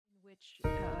which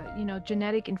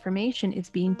genetic information is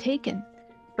being taken.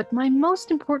 But my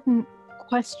most important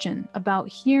question about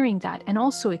hearing that and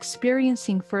also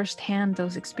experiencing firsthand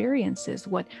those experiences,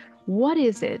 what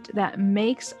is it that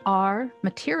makes our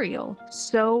material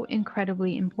so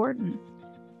incredibly important?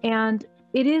 And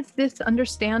it is this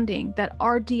understanding that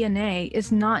our DNA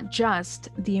is not just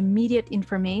the immediate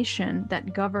information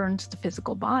that governs the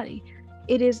physical body.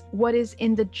 It is what is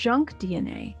in the junk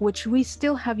DNA, which we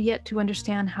still have yet to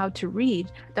understand how to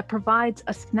read, that provides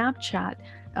a snapshot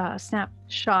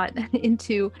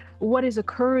into what is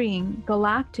occurring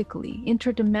galactically,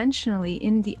 interdimensionally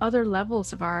in the other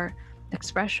levels of our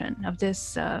expression of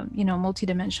this,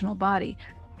 multidimensional body.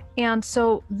 And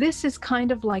so this is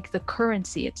kind of like the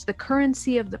currency. It's the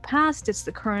currency of the past. It's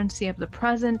the currency of the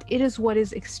present. It is what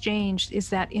is exchanged, is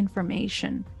that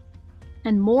information.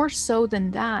 And more so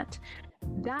than that,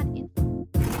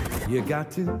 you got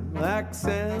to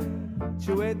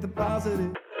accentuate the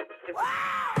positive. Wow,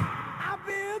 I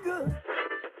feel good.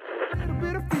 A little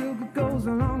bit of feel good goes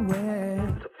a long way.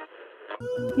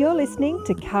 You're listening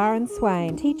to Karen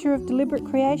Swain, teacher of deliberate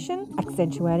creation,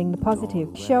 accentuating the positive,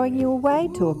 showing you a way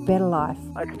to a better life.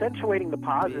 Accentuating the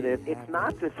positive, it's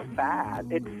not just fad,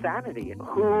 it's sanity.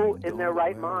 Who in their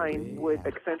right mind would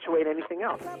accentuate anything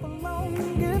else?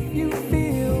 If you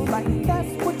feel like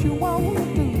that's what you want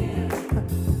to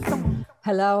do.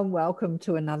 Hello and welcome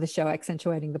to another show,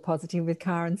 Accentuating the Positive with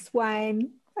Karen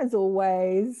Swain. As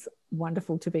always,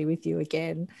 wonderful to be with you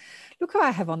again. Look who I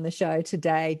have on the show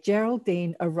today,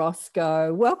 Geraldine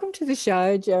Orozco. Welcome to the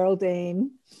show,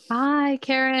 Geraldine. Hi,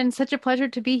 Karen. Such a pleasure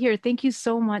to be here. Thank you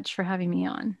so much for having me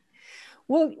on.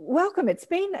 Well, welcome. It's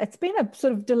been a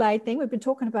sort of delayed thing. We've been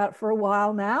talking about it for a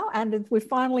while now, and we're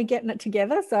finally getting it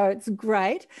together, so it's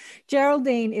great.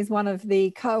 Geraldine is one of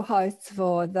the co-hosts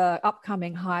for the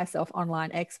upcoming Higher Self Online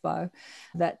Expo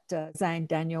that Zane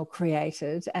Daniel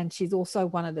created, and she's also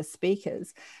one of the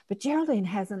speakers. But Geraldine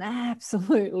has an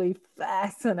absolutely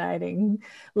fascinating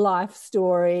life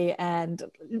story, and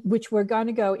which we're going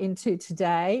to go into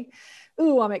today.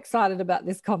 Ooh, I'm excited about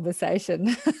this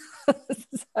conversation.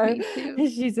 Me too.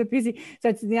 She's a busy. So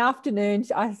it's in the afternoon.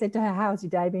 I said to her, "How's your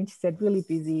day been?" She said, "Really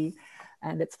busy."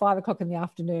 And it's 5 o'clock in the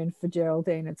afternoon for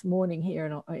Geraldine. It's morning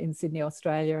here in Sydney,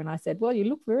 Australia. And I said, "Well, you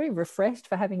look very refreshed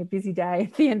for having a busy day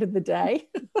at the end of the day."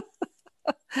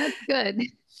 That's good.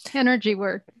 Energy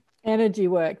work. Energy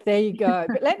work. There you go.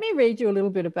 But let me read you a little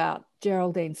bit about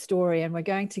Geraldine's story, and we're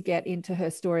going to get into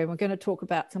her story, and we're going to talk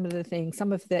about some of the things,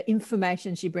 some of the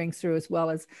information she brings through as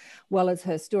well as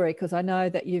her story, because I know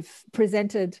that you've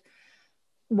presented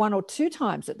 1 or 2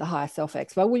 times at the Higher Self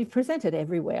Expo. Well, you've presented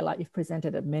everywhere, like you've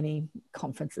presented at many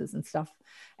conferences and stuff,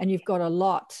 and you've got a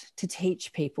lot to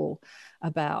teach people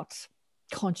about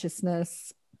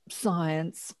consciousness,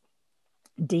 science,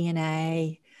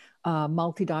 DNA,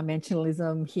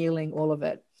 multidimensionalism, healing, all of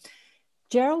it.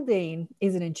 Geraldine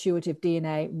is an intuitive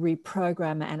DNA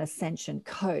reprogrammer and ascension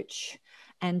coach.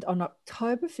 And on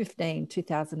October 15,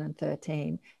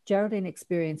 2013, Geraldine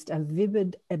experienced a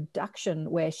vivid abduction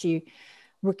where she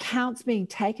recounts being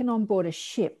taken on board a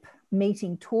ship,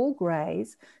 meeting tall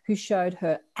greys who showed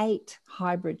her 8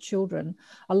 hybrid children,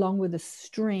 along with a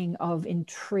string of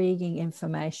intriguing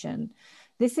information.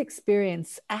 This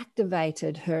experience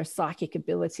activated her psychic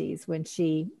abilities when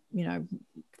she,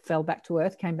 came back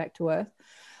to Earth.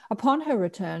 Upon her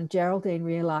return, Geraldine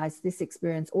realized this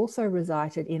experience also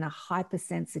resulted in a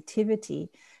hypersensitivity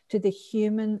to the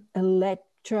human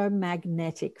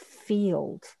electromagnetic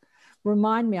field.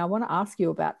 Remind me, I want to ask you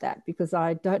about that because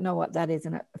I don't know what that is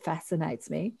and it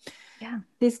fascinates me. Yeah.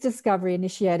 This discovery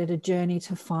initiated a journey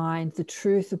to find the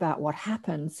truth about what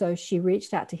happened. So she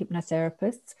reached out to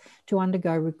hypnotherapists to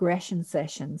undergo regression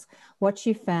sessions. What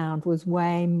she found was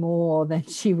way more than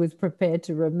she was prepared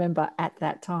to remember at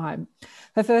that time.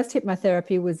 Her first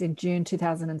hypnotherapy was in June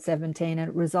 2017, and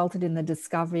it resulted in the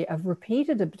discovery of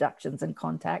repeated abductions and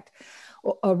contact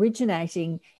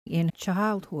originating in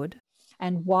childhood,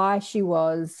 and why she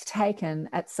was taken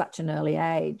at such an early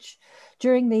age.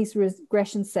 During these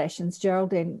regression sessions,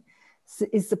 Geraldine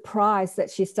is surprised that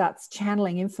she starts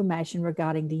channeling information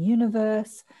regarding the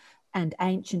universe and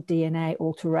ancient DNA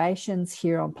alterations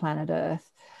here on planet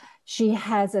Earth. She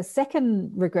has a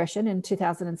second regression in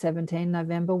 2017,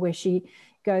 November, where she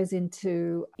goes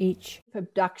into each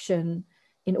abduction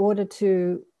in order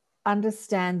to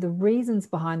understand the reasons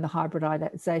behind the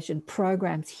hybridization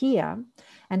programs here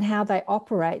and how they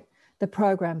operate the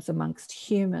programs amongst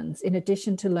humans, in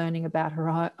addition to learning about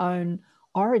her own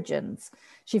origins.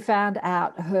 She found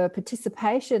out her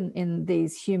participation in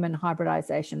these human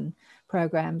hybridization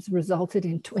programs resulted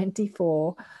in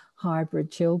 24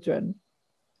 hybrid children.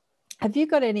 Have you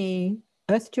got any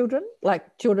Earth children,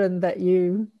 like children that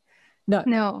you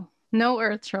know? No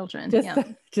Earth children. Just, Yeah.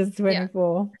 just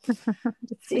 24.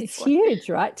 It's 24. huge,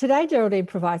 right? Today, Geraldine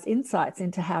provides insights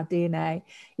into how DNA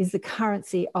is the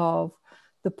currency of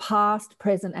the past,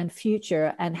 present, and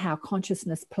future, and how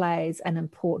consciousness plays an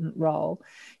important role.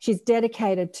 She's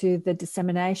dedicated to the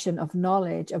dissemination of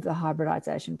knowledge of the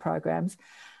hybridization programs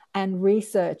and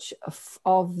research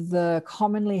of the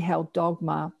commonly held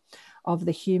dogma of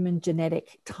the human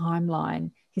genetic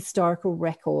timeline, historical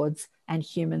records, and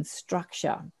human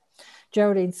structure.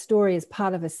 Geraldine's story is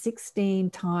part of a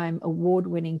 16-time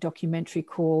award-winning documentary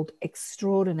called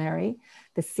Extraordinary,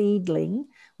 The Seedling,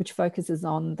 which focuses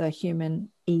on the human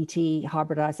ET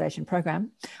hybridization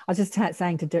program. I was just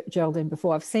saying to Geraldine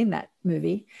before, I've seen that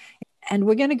movie. And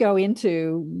we're going to go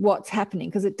into what's happening,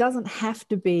 because it doesn't have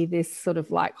to be this sort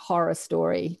of like horror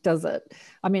story, does it?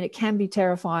 I mean, it can be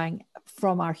terrifying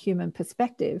from our human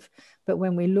perspective, but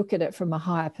when we look at it from a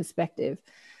higher perspective,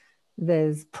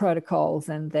 there's protocols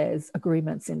and there's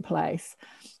agreements in place.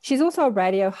 She's also a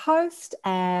radio host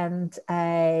and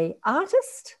an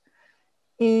artist,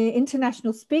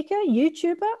 international speaker,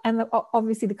 YouTuber, and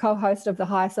obviously the co-host of the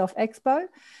Higher Self Expo,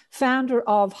 founder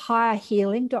of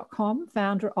higherhealing.com,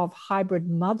 founder of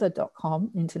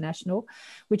hybridmother.com international,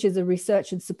 which is a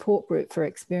research and support group for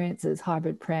experiences,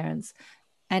 hybrid parents,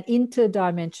 and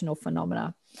interdimensional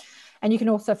phenomena. And you can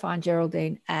also find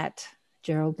Geraldine at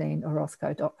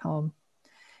GeraldineOrozco.com.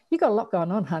 You got a lot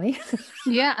going on, honey.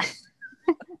 Yeah.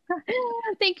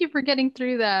 Thank you for getting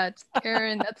through that,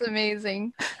 Karen. That's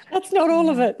amazing. That's not all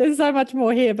of it. There's so much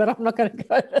more here, but I'm not going to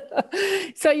go.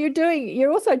 So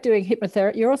you're also doing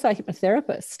hypnotherapy. You're also a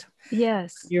hypnotherapist.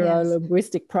 Yes.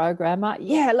 Neuro-linguistic programmer.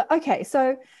 Yeah. Okay.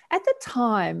 So at the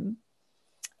time,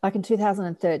 like in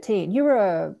 2013,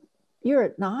 you're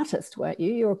an artist, weren't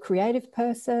you? You're a creative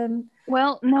person.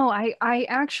 Well, no, I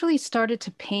actually started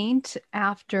to paint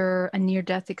after a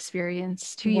near-death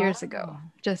experience 2 years ago,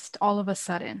 just all of a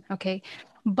sudden. Okay.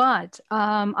 But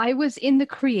I was in the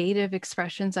creative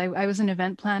expressions. I was an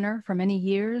event planner for many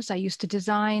years. I used to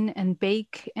design and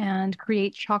bake and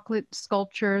create chocolate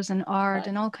sculptures and art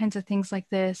and all kinds of things like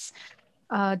this,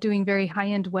 doing very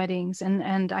high-end weddings.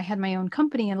 And I had my own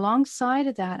company. And alongside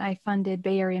of that, I funded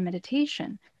Bay Area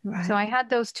Meditation. Right. So I had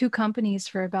those two companies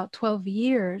for about 12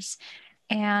 years.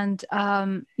 And,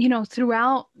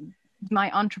 throughout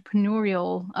my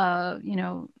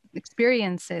entrepreneurial,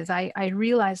 experiences, I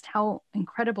realized how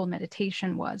incredible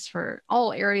meditation was for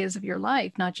all areas of your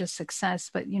life, not just success,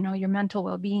 but, your mental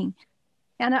well-being.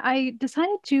 And I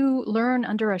decided to learn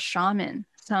under a shaman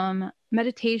some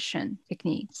meditation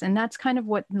techniques. And that's kind of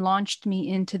what launched me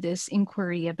into this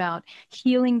inquiry about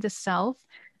healing the self.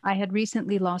 I had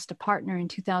recently lost a partner in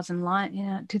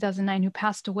 2009 who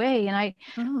passed away, and I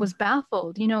was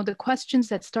baffled. The questions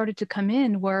that started to come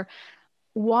in were,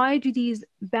 why do these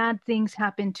bad things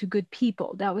happen to good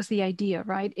people? That was the idea,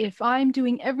 right? If I'm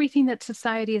doing everything that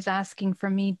society is asking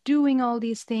from me, doing all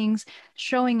these things,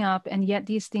 showing up, and yet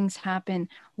these things happen,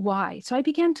 why? So I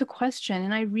began to question,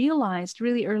 and I realized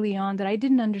really early on that I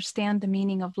didn't understand the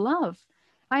meaning of love.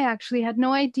 I actually had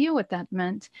no idea what that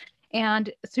meant.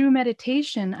 And through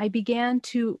meditation, I began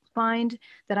to find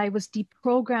that I was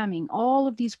deprogramming all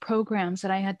of these programs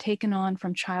that I had taken on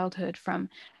from childhood, from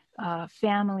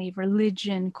family,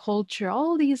 religion, culture,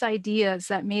 all these ideas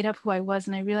that made up who I was.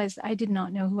 And I realized I did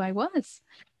not know who I was.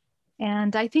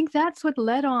 And I think that's what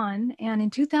led on. And in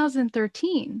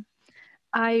 2013,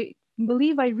 I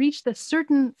believe I reached a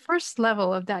certain first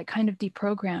level of that kind of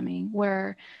deprogramming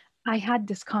where I had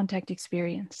this contact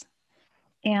experience.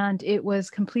 And it was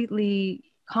completely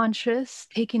conscious,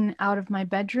 taken out of my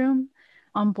bedroom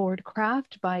on board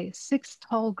craft by 6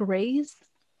 tall grays.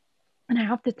 And I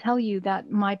have to tell you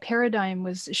that my paradigm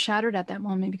was shattered at that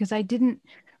moment, because I didn't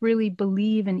really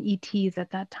believe in ETs at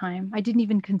that time. I didn't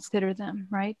even consider them,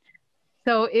 right?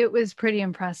 So it was pretty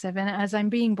impressive. And as I'm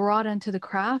being brought into the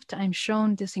craft, I'm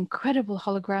shown this incredible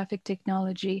holographic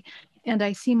technology. And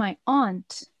I see my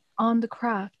aunt on the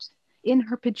craft in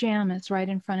her pajamas right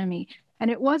in front of me. And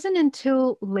it wasn't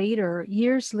until later,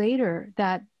 years later,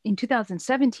 that in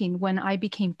 2017, when I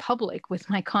became public with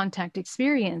my contact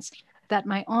experience, that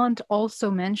my aunt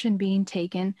also mentioned being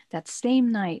taken that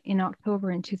same night in October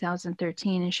in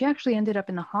 2013. And she actually ended up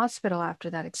in the hospital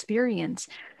after that experience,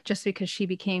 just because she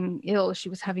became ill. She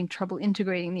was having trouble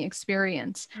integrating the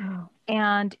experience. Oh.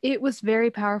 And it was very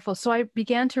powerful. So I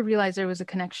began to realize there was a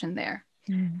connection there.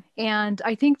 And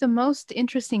I think the most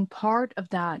interesting part of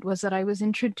that was that I was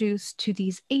introduced to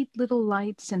these 8 little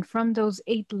lights, and from those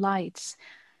 8 lights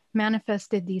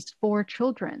manifested these 4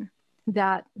 children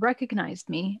that recognized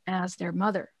me as their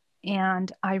mother.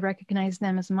 and I recognized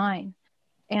them as mine.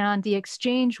 And the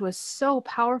exchange was so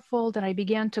powerful that I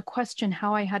began to question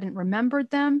how I hadn't remembered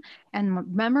them. And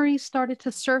memories started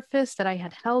to surface that I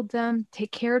had held them,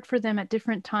 cared for them at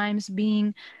different times,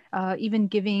 being even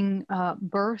giving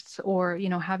birth or,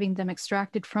 having them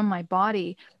extracted from my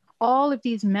body. All of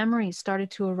these memories started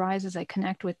to arise as I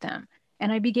connect with them.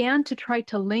 And I began to try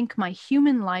to link my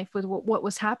human life with what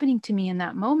was happening to me in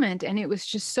that moment. And it was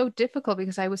just so difficult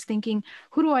because I was thinking,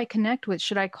 who do I connect with?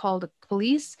 Should I call the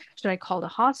police? Should I call the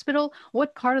hospital?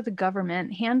 What part of the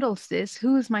government handles this?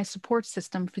 Who is my support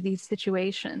system for these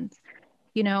situations?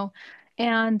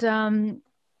 And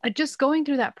just going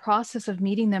through that process of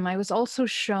meeting them, I was also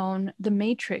shown the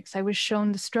matrix. I was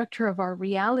shown the structure of our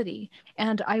reality.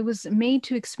 And I was made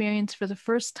to experience for the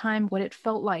first time what it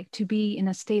felt like to be in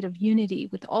a state of unity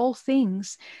with all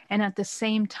things, and at the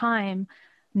same time,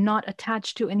 not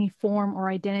attached to any form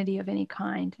or identity of any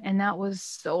kind. And that was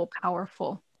so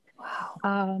powerful.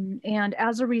 Wow. And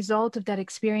as a result of that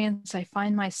experience, I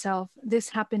find myself, this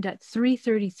happened at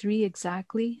 3:33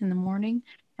 exactly in the morning.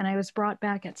 And I was brought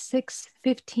back at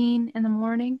 6:15 in the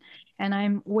morning. And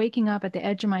I'm waking up at the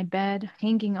edge of my bed,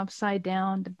 hanging upside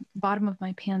down, the bottom of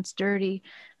my pants dirty,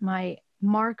 my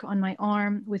mark on my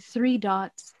arm with 3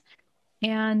 dots.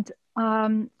 And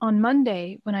on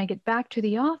Monday, when I get back to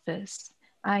the office,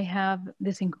 I have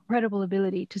this incredible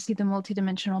ability to see the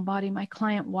multidimensional body. My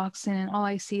client walks in and all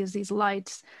I see is these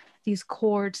lights, these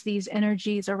cords, these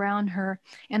energies around her,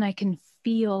 and I can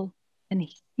feel and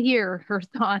hear her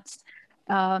thoughts,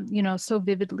 so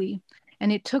vividly.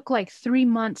 And it took like 3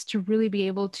 months to really be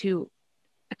able to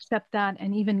accept that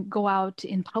and even go out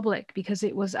in public, because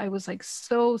I was like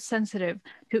so sensitive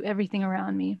to everything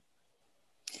around me.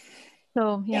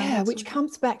 So yeah, which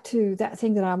comes back to that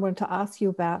thing that I wanted to ask you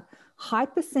about,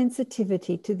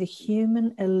 hypersensitivity to the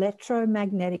human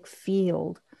electromagnetic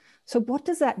field. So what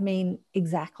does that mean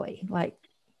exactly?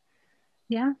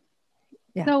 Yeah.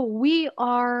 So we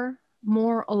are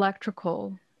more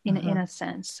electrical in a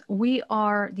sense. We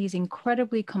are these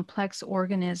incredibly complex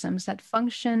organisms that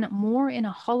function more in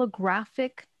a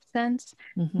holographic sense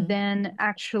than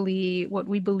actually what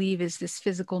we believe is this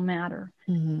physical matter.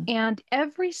 And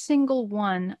every single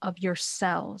one of your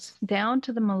cells, down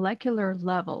to the molecular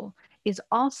level, is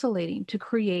oscillating to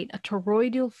create a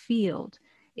toroidal field.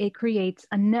 It creates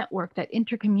a network that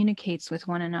intercommunicates with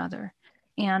one another.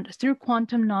 And through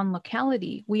quantum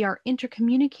non-locality, we are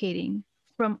intercommunicating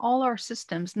from all our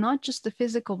systems, not just the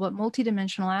physical, but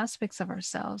multidimensional aspects of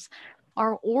ourselves.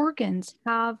 Our organs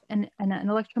have an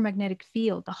electromagnetic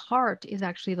field. The heart is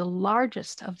actually the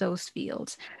largest of those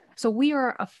fields. So we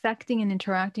are affecting and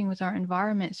interacting with our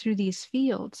environment through these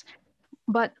fields.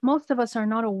 But most of us are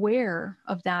not aware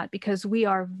of that because we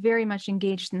are very much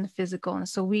engaged in the physical. And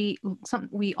so we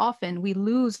often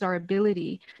lose our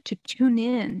ability to tune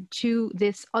in to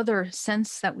this other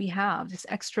sense that we have, this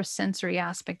extrasensory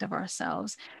aspect of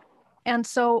ourselves. And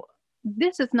so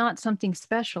this is not something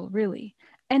special, really.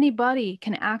 Anybody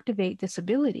can activate this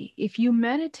ability. If you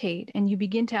meditate and you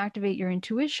begin to activate your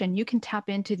intuition, you can tap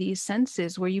into these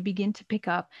senses where you begin to pick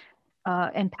up.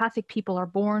 Empathic people are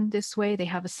born this way. They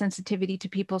have a sensitivity to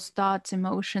people's thoughts,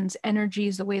 emotions,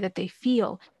 energies, the way that they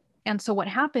feel. And so what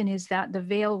happened is that the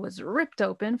veil was ripped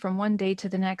open from one day to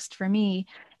the next for me.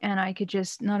 And I could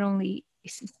just not only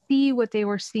see what they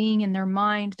were seeing in their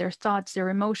mind, their thoughts, their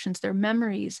emotions, their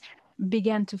memories,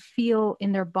 began to feel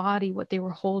in their body what they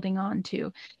were holding on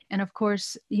to. And of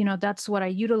course, that's what I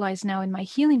utilize now in my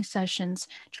healing sessions,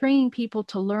 training people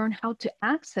to learn how to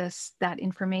access that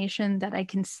information that I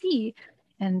can see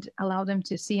and allow them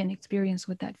to see and experience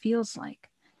what that feels like.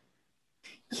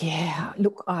 Yeah.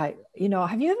 Look,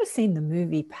 have you ever seen the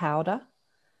movie Powder?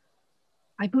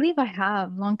 I believe I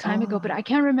have a long time ago, but I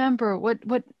can't remember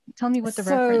tell me what the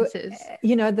reference is.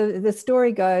 The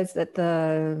story goes that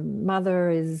the mother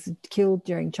is killed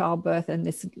during childbirth and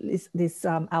this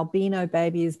albino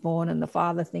baby is born and the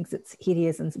father thinks it's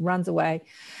hideous and runs away.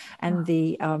 And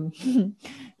the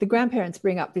grandparents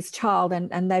bring up this child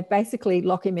and they basically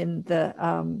lock him in the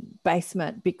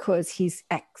basement because he's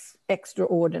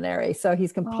extraordinary. So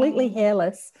he's completely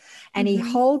hairless and he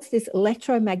holds this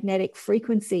electromagnetic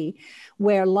frequency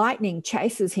where lightning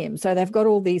chases him. So they've got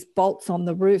all these bolts on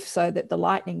the roof so that the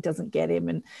lightning doesn't get him.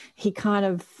 And he kind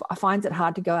of finds it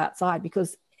hard to go outside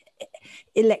because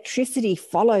electricity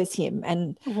follows him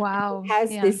and has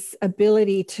this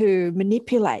ability to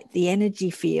manipulate the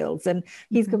energy fields. And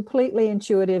he's completely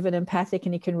intuitive and empathic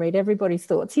and he can read everybody's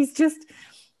thoughts. He's just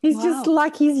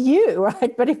like he's you,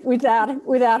 right? But without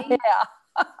hair.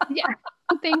 Yeah.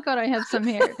 Thank God I have some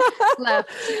hair left.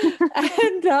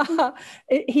 And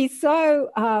he's so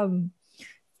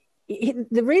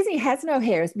the reason he has no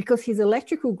hair is because his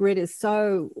electrical grid is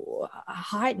so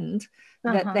heightened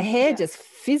that the hair just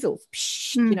fizzles.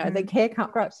 You know, the hair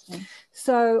can't grow.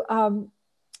 So,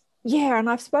 yeah, and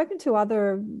I've spoken to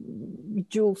other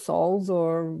dual souls,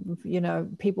 or, you know,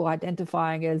 people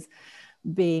identifying as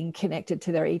being connected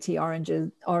to their ET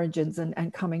origins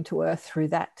and coming to Earth through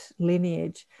that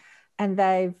lineage. And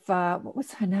they've, what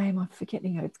was her name? I'm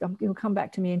forgetting her. It'll come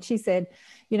back to me. And she said,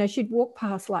 you know, she'd walk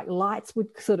past, like lights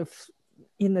would sort of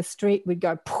in the street would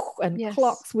go and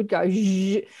clocks would go.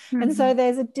 And so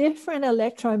there's a different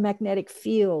electromagnetic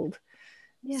field.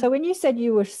 Yeah. So when you said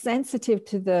you were sensitive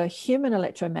to the human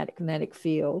electromagnetic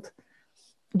field,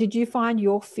 did you find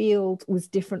your field was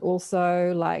different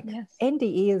also? Like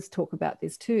NDEers talk about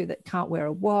this too, that can't wear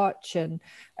a watch and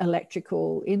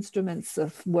electrical instruments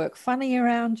work funny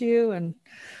around you. And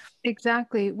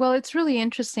exactly. Well, it's really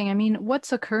interesting. I mean,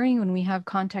 what's occurring when we have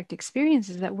contact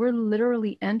experiences is that we're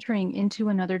literally entering into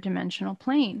another dimensional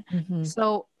plane.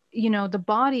 So, you know, the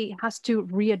body has to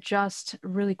readjust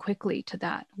really quickly to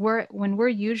that. When we're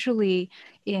usually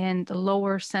in the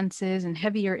lower senses and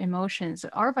heavier emotions,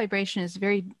 our vibration is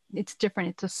it's different.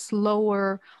 It's a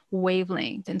slower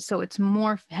wavelength. And so it's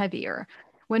more heavier.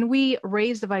 When we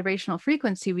raise the vibrational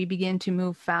frequency, we begin to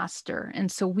move faster. And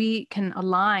so we can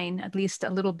align at least a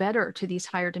little better to these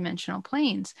higher dimensional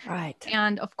planes. Right.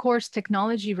 And of course,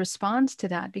 technology responds to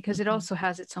that because it also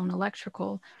has its own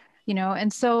electrical, you know.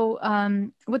 And so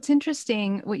what's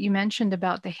interesting, what you mentioned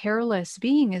about the hairless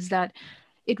being, is that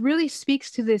it really speaks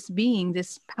to this being,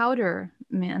 this powder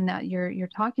man that you're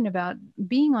talking about,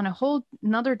 being on a whole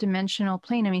another dimensional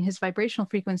plane. I mean, his vibrational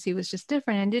frequency was just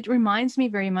different. And it reminds me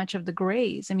very much of the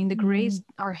Greys. I mean, the Greys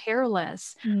are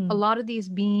hairless. A lot of these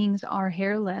beings are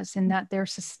hairless in that they're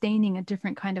sustaining a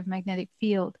different kind of magnetic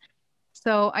field.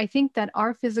 So I think that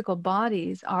our physical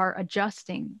bodies are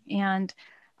adjusting. And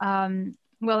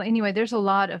well, anyway, there's a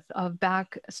lot of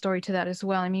backstory to that as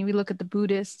well. I mean, we look at the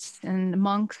Buddhists and the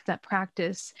monks that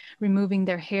practice removing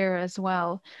their hair as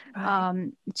well,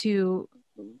 to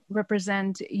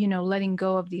represent, you know, letting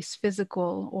go of these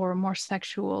physical or more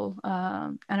sexual,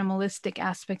 animalistic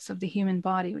aspects of the human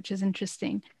body, which is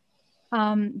interesting.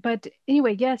 But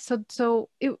anyway, yes. So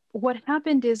what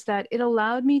happened is that it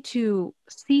allowed me to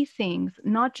see things,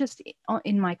 not just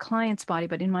in my client's body,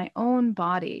 but in my own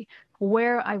body,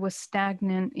 where I was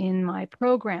stagnant in my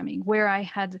programming, where I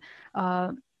had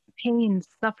pains,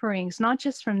 sufferings, not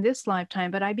just from this lifetime,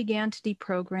 but I began to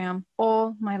deprogram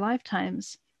all my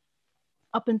lifetimes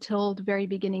up until the very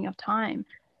beginning of time.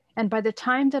 And by the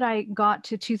time that I got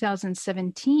to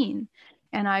 2017,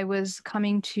 and I was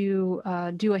coming to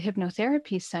do a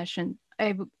hypnotherapy session,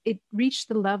 it reached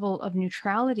the level of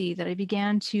neutrality that I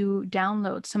began to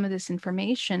download some of this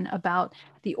information about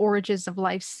the origins of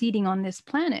life seeding on this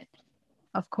planet.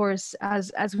 Of course,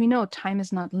 as we know, time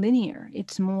is not linear.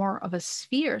 It's more of a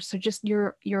sphere. So just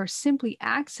you're simply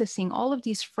accessing all of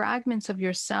these fragments of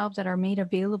yourself that are made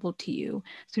available to you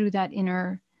through that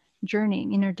inner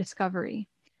journeying, inner discovery.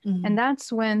 And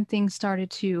that's when things started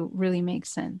to really make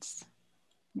sense.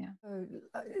 Yeah.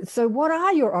 So what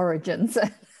are your origins?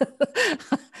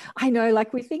 I know,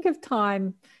 like, we think of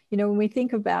time, you know, when we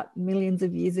think about millions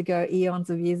of years ago, eons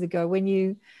of years ago, when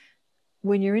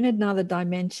you're in another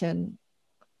dimension,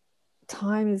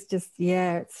 time is just,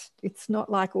 it's not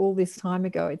like all this time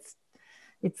ago.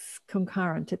 It's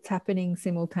concurrent. It's happening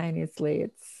simultaneously.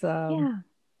 It's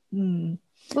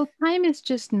Well, time is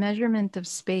just measurement of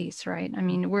space, right? I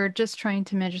mean, we're just trying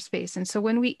to measure space. And so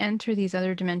when we enter these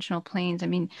other dimensional planes, I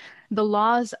mean, the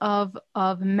laws of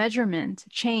measurement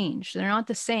change. They're not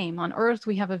the same. On Earth,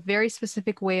 we have a very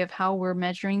specific way of how we're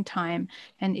measuring time,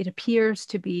 and it appears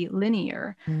to be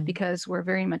linear because we're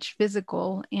very much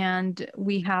physical, and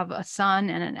we have a sun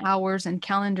and an hours and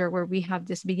calendar where we have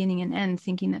this beginning and end,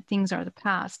 thinking that things are the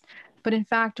past. But in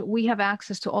fact, we have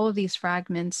access to all of these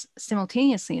fragments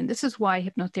simultaneously. And this is why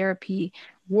hypnotherapy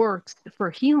works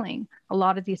for healing a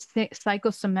lot of these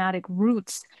psychosomatic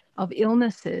roots of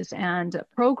illnesses and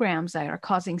programs that are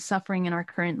causing suffering in our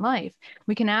current life.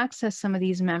 We can access some of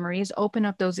these memories, open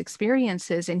up those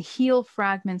experiences, and heal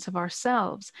fragments of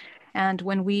ourselves. And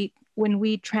when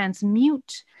we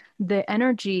transmute the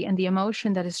energy and the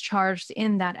emotion that is charged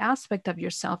in that aspect of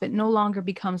yourself, it no longer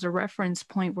becomes a reference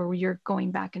point where you're going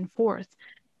back and forth,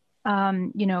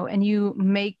 you know, and you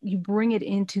bring it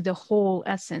into the whole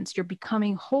essence. You're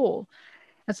becoming whole.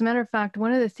 As a matter of fact,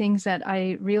 one of the things that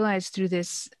I realized through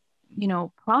this, you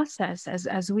know, process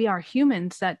as we are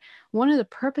humans, that one of the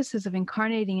purposes of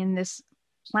incarnating in this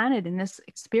planet, in this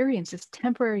experience, this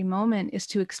temporary moment, is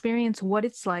to experience what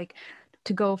it's like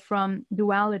to go from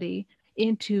duality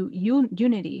into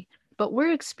unity, but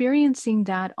we're experiencing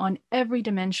that on every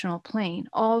dimensional plane,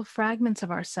 all fragments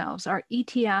of ourselves, our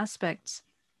ET aspects.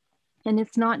 And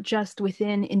it's not just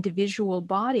within individual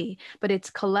body, but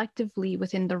it's collectively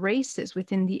within the races,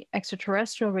 within the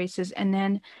extraterrestrial races, and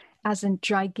then as a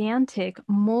gigantic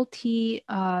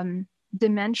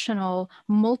dimensional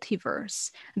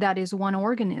multiverse that is one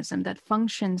organism that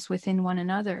functions within one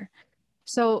another.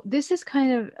 So this is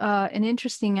kind of an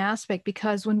interesting aspect,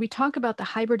 because when we talk about the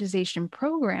hybridization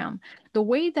program, the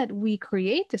way that we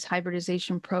create this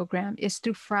hybridization program is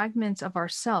through fragments of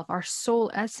ourself. Our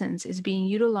soul essence is being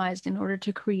utilized in order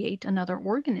to create another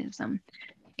organism.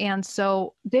 And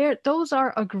so those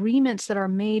are agreements that are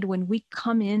made when we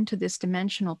come into this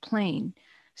dimensional plane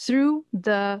through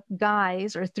the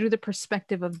guise or through the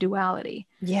perspective of duality.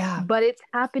 Yeah. But it's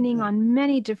happening on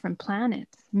many different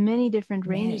planets. Many different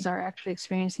ranges are actually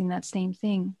experiencing that same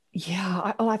thing.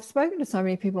 Yeah. I've spoken to so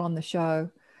many people on the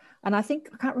show, and I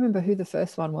can't remember who the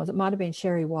first one was. It might have been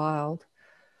Sherry Wild.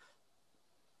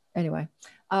 Anyway,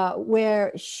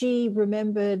 where she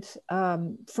remembered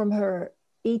from her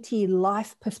ET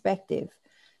life perspective,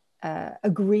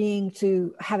 agreeing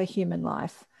to have a human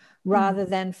life rather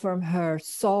than from her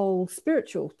soul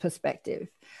spiritual perspective.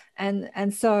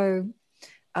 And so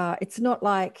it's not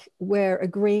like we're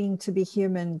agreeing to be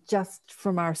human just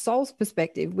from our soul's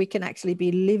perspective. We can actually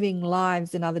be living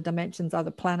lives in other dimensions,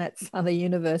 other planets, other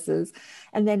universes,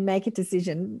 and then make a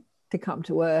decision to come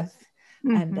to Earth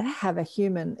and have a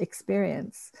human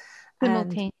experience.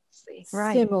 Simultaneously,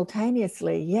 right.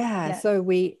 Simultaneously, yeah. Yes. So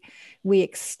we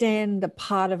extend a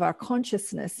part of our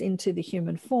consciousness into the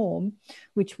human form,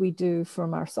 which we do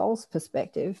from our soul's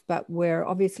perspective, but we're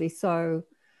obviously so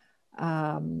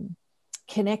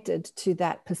connected to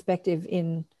that perspective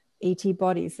in ET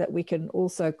bodies that we can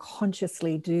also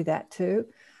consciously do that too.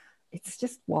 It's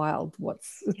just wild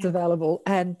what's available.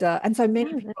 And so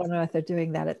many people on Earth are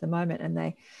doing that at the moment. And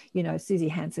they, Susie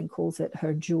Hansen calls it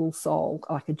her dual soul,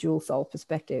 like a dual soul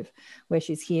perspective, where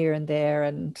she's here and there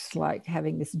and like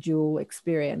having this dual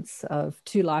experience of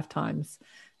 2 lifetimes,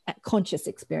 conscious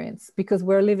experience, because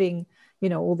we're living,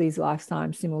 all these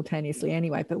lifetimes simultaneously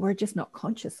anyway, but we're just not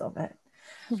conscious of it.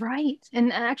 Right.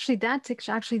 And actually, that's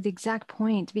actually the exact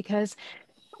point, because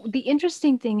the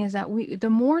interesting thing is that the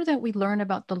more that we learn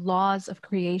about the laws of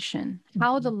creation,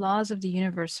 how the laws of the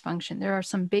universe function, there are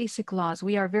some basic laws.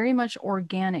 We are very much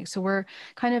organic. So we're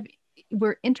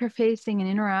interfacing and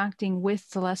interacting with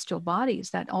celestial bodies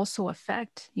that also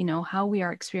affect, how we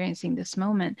are experiencing this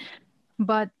moment.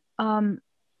 But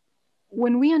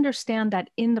when we understand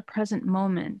that in the present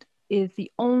moment is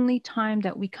the only time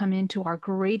that we come into our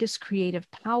greatest creative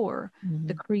power,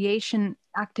 the creation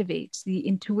activates, the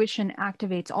intuition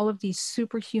activates, all of these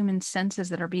superhuman senses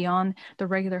that are beyond the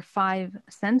regular 5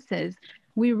 senses,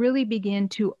 we really begin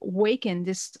to awaken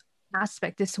this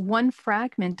aspect, this one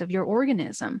fragment of your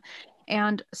organism.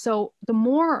 And so the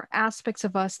more aspects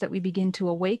of us that we begin to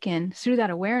awaken through that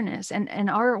awareness, and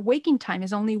our waking time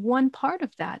is only one part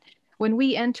of that. When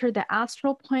we enter the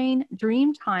astral plane,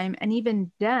 dream time, and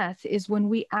even death is when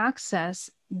we access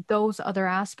those other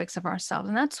aspects of ourselves.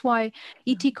 And that's why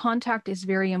ET contact is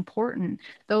very important.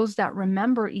 Those that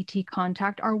remember ET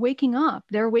contact are waking up.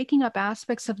 They're waking up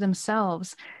aspects of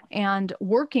themselves and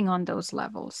working on those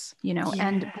levels,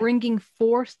 and bringing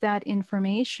forth that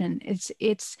information.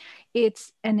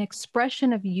 It's an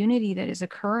expression of unity that is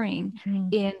occurring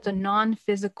in the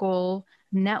non-physical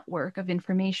network of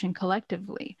information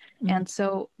collectively. And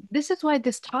so this is why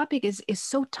this topic is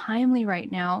so timely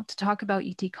right now to talk about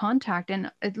ET contact.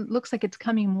 And it looks like it's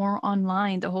coming more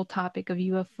online, the whole topic of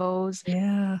UFOs.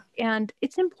 Yeah. And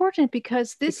it's important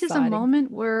because this is a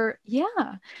moment where,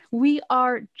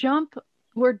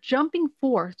 we're jumping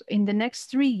forth in the next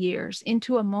 3 years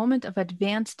into a moment of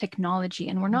advanced technology.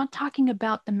 And we're not talking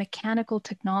about the mechanical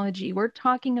technology. We're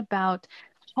talking about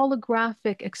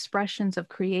holographic expressions of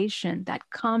creation that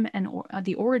come, and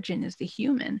the origin is the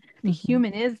human. The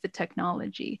human is the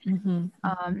technology.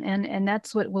 And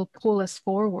that's what will pull us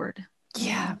forward.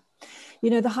 Yeah.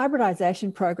 The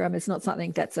hybridization program is not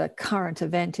something that's a current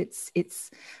event. It's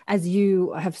as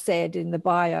you have said in the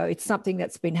bio, it's something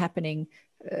that's been happening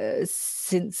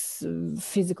since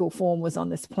physical form was on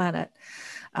this planet.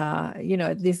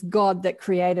 This God that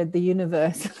created the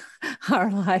universe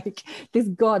are like this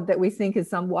God that we think is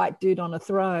some white dude on a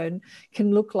throne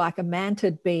can look like a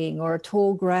mantid being or a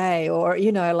tall gray or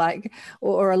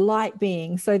or a light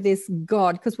being. So this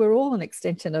God, because we're all an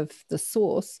extension of the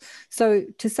source, so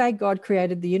to say God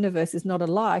created the universe is not a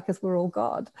lie, because we're all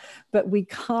God, but we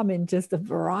come in just a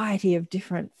variety of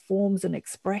different forms and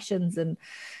expressions and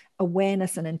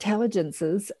awareness and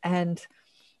intelligences. And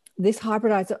this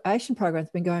hybridization program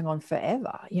has been going on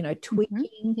forever,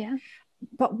 tweaking. Yeah.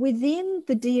 But within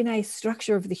the DNA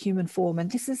structure of the human form,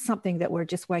 and this is something that we're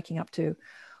just waking up to,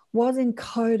 was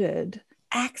encoded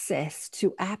access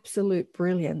to absolute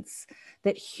brilliance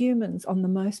that humans, on the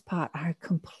most part, are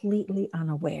completely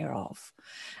unaware of.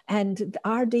 And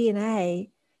our DNA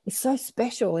is so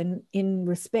special in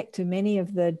respect to many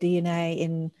of the DNA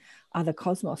in other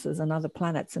cosmoses and other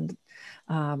planets. And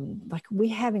like we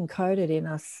have encoded in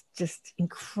us just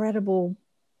incredible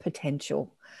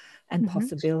potential and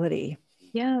possibility.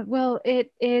 Yeah, well,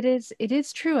 it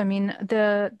is true. I mean,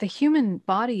 the human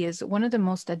body is one of the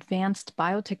most advanced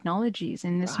biotechnologies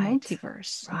in this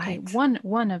multiverse. Okay,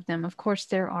 one of them. Of course,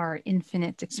 there are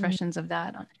infinite expressions of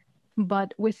that.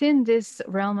 But within this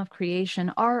realm of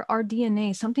creation, our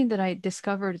DNA, something that I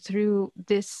discovered through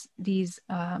these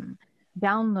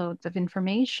downloads of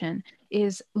information,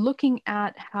 is looking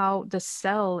at how the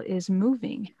cell is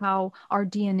moving, how our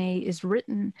DNA is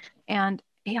written, and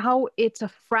how it's a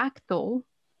fractal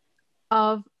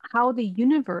of how the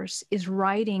universe is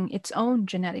writing its own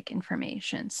genetic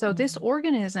information. So this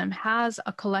organism has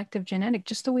a collective genetic,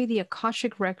 just the way the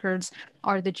Akashic records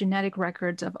are the genetic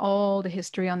records of all the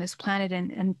history on this planet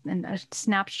and a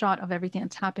snapshot of everything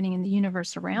that's happening in the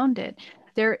universe around it.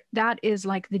 That is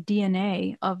like the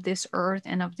DNA of this earth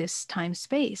and of this time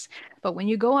space. But when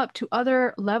you go up to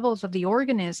other levels of the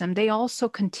organism, they also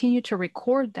continue to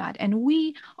record that. And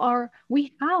we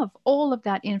have all of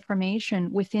that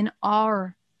information within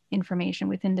our information,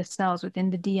 within the cells, within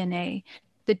the DNA.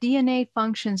 The DNA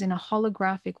functions in a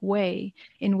holographic way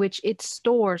in which it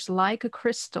stores, like a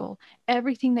crystal,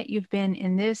 everything that you've been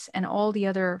in this and all the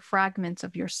other fragments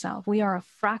of yourself. We are a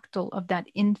fractal of that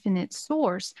infinite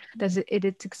source that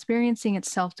it's experiencing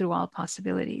itself through all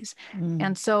possibilities.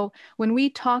 And so when we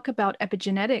talk about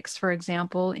epigenetics, for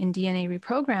example, in DNA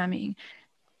reprogramming,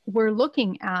 we're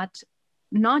looking at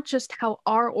not just how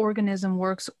our organism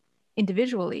works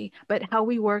individually, but how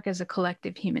we work as a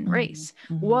collective human race.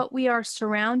 What we are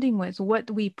surrounding with, what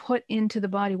we put into the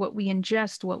body, what we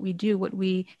ingest, what we do, what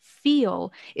we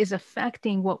feel is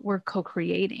affecting what we're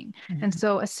co-creating. And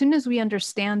so as soon as we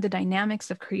understand the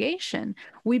dynamics of creation,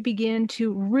 we begin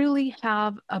to really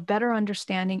have a better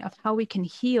understanding of how we can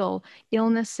heal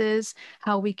illnesses,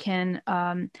 how we can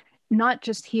not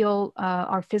just heal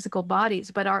our physical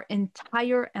bodies, but our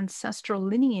entire ancestral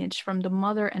lineage from the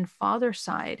mother and father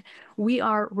side. We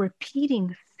are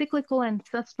repeating cyclical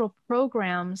ancestral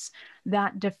programs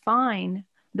that define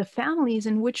the families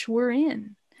in which we're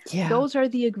in. Yeah. Those are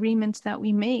the agreements that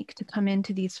we make to come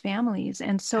into these families.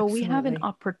 And so we have an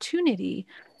opportunity,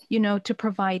 to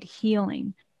provide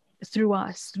healing through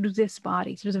us, through this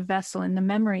body, through the vessel and the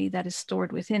memory that is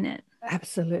stored within it.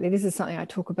 Absolutely. This is something I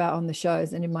talk about on the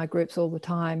shows and in my groups all the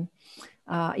time.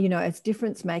 As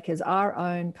difference makers, our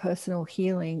own personal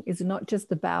healing is not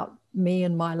just about me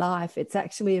and my life. It's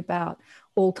actually about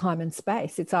all time and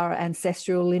space. It's our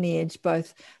ancestral lineage,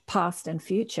 both past and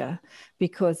future,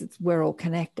 because we're all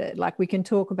connected. Like we can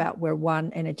talk about we're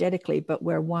one energetically, but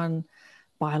we're one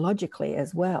biologically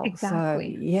as well.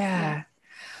 Exactly. So, yeah.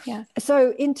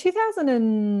 So in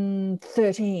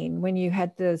 2013, when you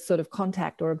had the sort of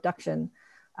contact or abduction,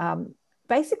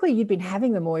 basically you'd been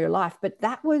having them all your life, but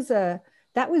that was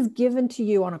given to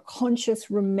you on a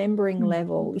conscious remembering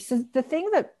level. So the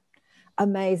thing that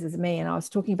amazes me, and I was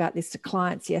talking about this to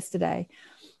clients yesterday,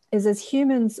 is as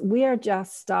humans, we are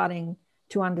just starting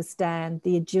to understand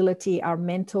the agility, our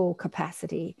mental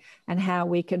capacity, and how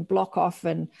we can block off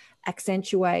and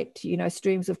accentuate,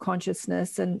 streams of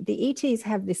consciousness. And the ETs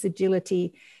have this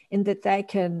agility in that they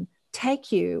can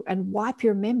take you and wipe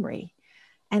your memory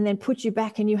and then put you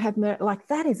back, and you have,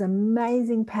 that is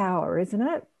amazing power, isn't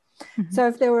it? So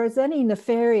if there was any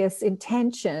nefarious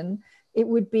intention, it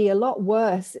would be a lot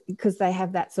worse because they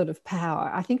have that sort of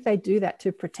power. I think they do that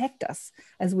to protect us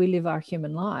as we live our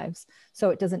human lives, so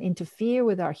it doesn't interfere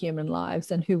with our human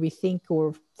lives and who we think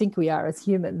we are as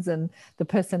humans, and the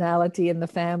personality and the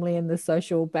family and the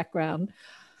social background.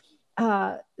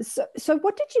 So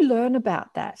what did you learn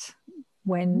about that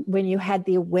when you had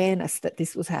the awareness that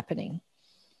this was happening?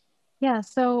 Yeah.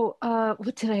 So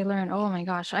what did I learn? Oh my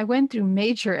gosh. I went through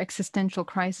major existential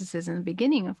crises in the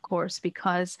beginning, of course,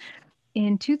 because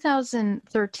in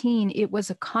 2013, it was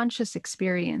a conscious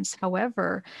experience.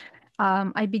 However,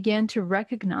 I began to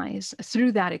recognize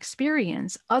through that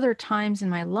experience other times in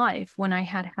my life when I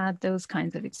had those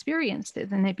kinds of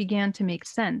experiences, and it began to make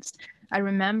sense. I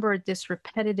remembered this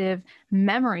repetitive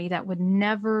memory that would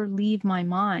never leave my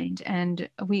mind, and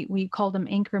we call them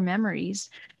anchor memories.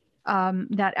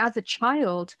 that as a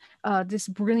child, this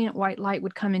brilliant white light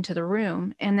would come into the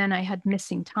room, and then I had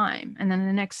missing time. And then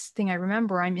the next thing I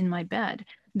remember, I'm in my bed.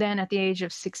 Then at the age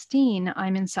of 16,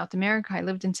 I'm in South America. I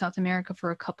lived in South America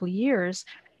for a couple of years.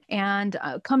 And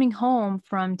coming home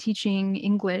from teaching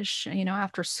English,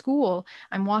 after school,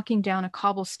 I'm walking down a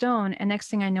cobblestone, and next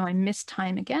thing I know, I miss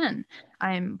time again.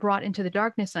 I'm brought into the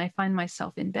darkness, and I find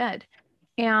myself in bed.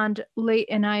 And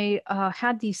I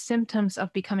had these symptoms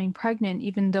of becoming pregnant,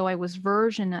 even though I was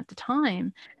virgin at the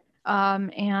time,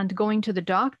 and going to the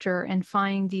doctor and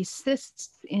finding these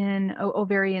cysts in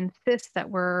ovarian cysts that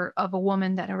were of a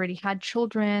woman that already had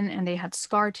children, and they had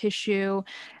scar tissue,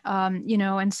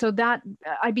 and so that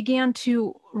I began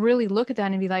to really look at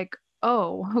that and be like,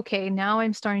 oh, okay, now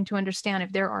I'm starting to understand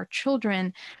if there are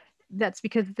children, that's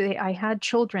because I had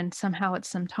children somehow at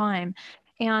some time.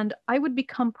 And I would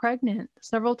become pregnant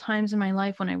several times in my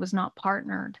life when I was not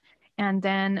partnered, and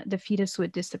then the fetus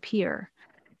would disappear.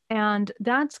 And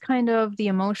that's kind of the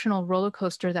emotional roller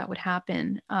coaster that would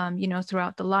happen,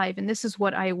 throughout the life. And this is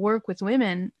what I work with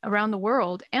women around the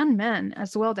world, and men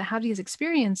as well, to have these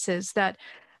experiences that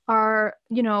are,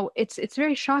 it's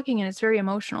very shocking, and it's very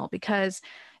emotional, because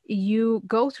you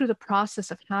go through the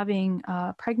process of having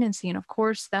pregnancy. And of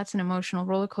course, that's an emotional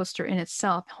roller coaster in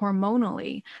itself,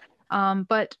 hormonally.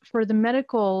 But for the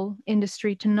medical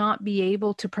industry to not be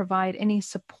able to provide any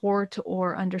support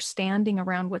or understanding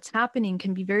around what's happening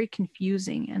can be very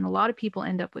confusing. And a lot of people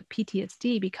end up with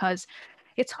PTSD because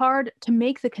it's hard to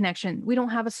make the connection. We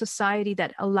don't have a society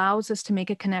that allows us to make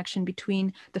a connection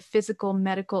between the physical,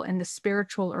 medical, and the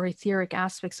spiritual or etheric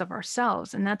aspects of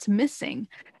ourselves. And that's missing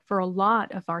for a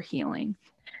lot of our healing.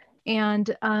 And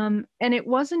it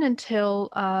wasn't until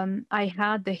I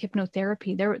had the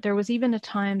hypnotherapy. There was even a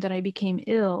time that I became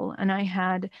ill, and I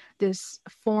had this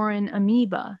foreign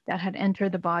amoeba that had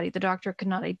entered the body. The doctor could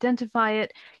not identify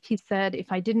it. He said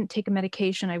if I didn't take a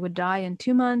medication, I would die in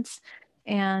 2 months.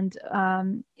 And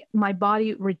my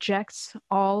body rejects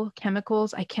all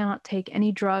chemicals. I cannot take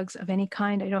any drugs of any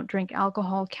kind. I don't drink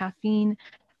alcohol, caffeine,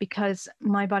 because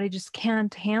my body just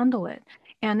can't handle it.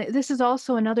 And this is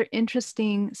also another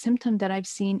interesting symptom that I've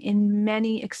seen in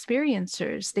many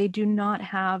experiencers. They do not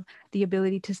have the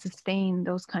ability to sustain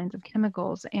those kinds of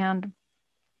chemicals. And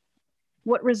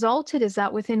what resulted is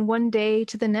that within one day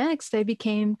to the next, they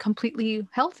became completely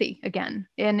healthy again,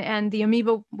 and the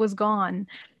amoeba was gone.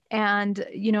 And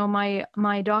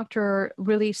my doctor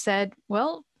really said,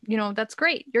 well, that's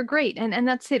great, you're great, and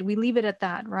that's it. We leave it at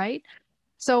that, right?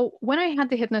 So when I had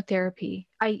the hypnotherapy,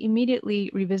 I immediately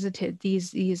revisited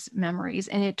these memories,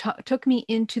 and it took me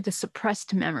into the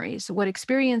suppressed memories, what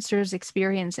experiencers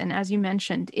experience. And as you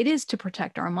mentioned, it is to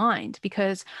protect our mind,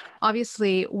 because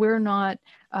obviously we're not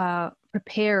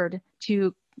prepared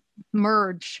to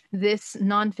merge this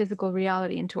non-physical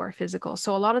reality into our physical.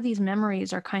 So a lot of these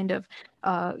memories are kind of,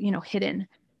 hidden.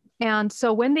 And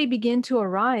so when they begin to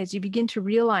arise, you begin to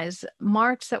realize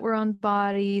marks that were on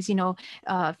bodies,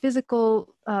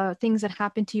 physical things that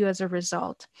happen to you as a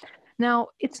result. Now,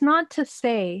 it's not to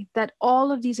say that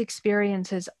all of these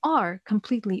experiences are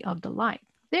completely of the light.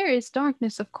 There is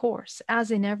darkness, of course, as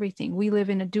in everything. We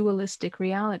live in a dualistic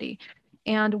reality.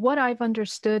 And what I've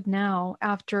understood now,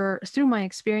 through my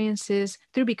experiences,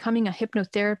 through becoming a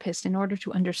hypnotherapist, in order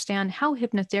to understand how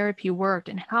hypnotherapy worked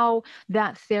and how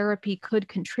that therapy could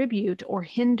contribute or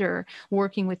hinder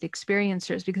working with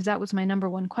experiencers, because that was my number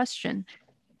one question.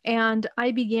 And I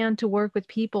began to work with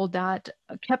people that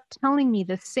kept telling me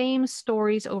the same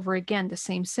stories over again, the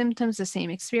same symptoms, the same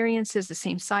experiences, the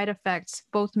same side effects,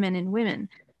 both men and women.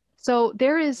 So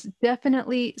there is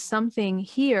definitely something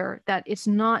here that is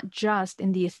not just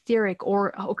in the etheric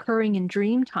or occurring in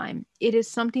dream time. It is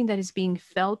something that is being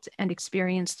felt and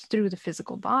experienced through the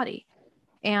physical body.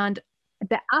 And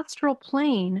the astral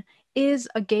plane is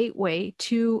a gateway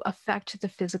to affect the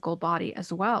physical body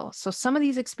as well. So some of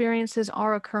these experiences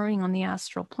are occurring on the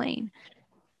astral plane.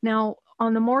 Now,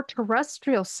 on the more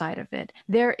terrestrial side of it,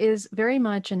 there is very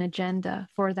much an agenda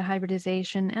for the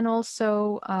hybridization and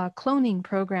also cloning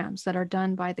programs that are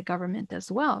done by the government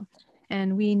as well.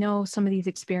 And we know some of these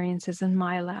experiences in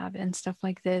my lab and stuff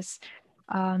like this,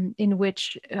 in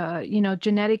which,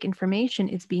 genetic information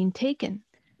is being taken.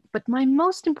 But my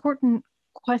most important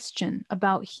question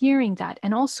about hearing that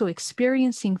and also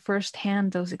experiencing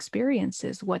firsthand those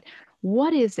experiences,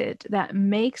 what is it that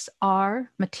makes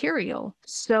our material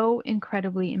so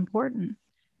incredibly important?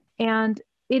 And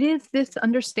it is this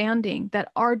understanding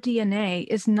that our DNA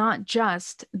is not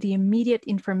just the immediate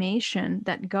information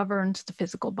that governs the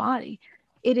physical body.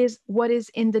 It is what is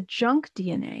in the junk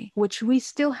DNA, which we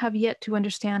still have yet to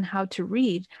understand how to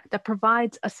read, that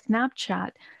provides a snap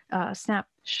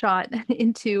shot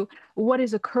into what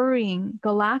is occurring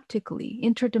galactically,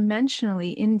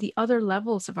 interdimensionally in the other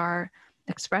levels of our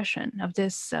expression of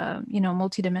this,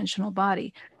 multidimensional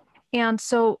body. And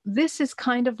so this is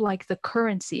kind of like the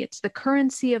currency. It's the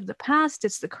currency of the past.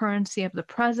 It's the currency of the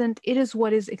present. It is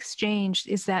what is exchanged,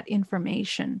 is that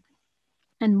information.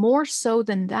 And more so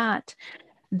than that,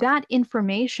 that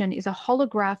information is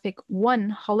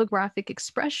one holographic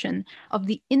expression of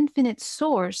the infinite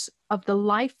source of the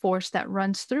life force that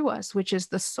runs through us, which is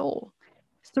the soul.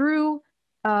 Through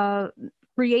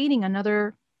creating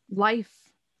another life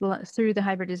through the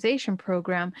hybridization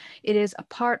program, it is a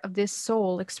part of this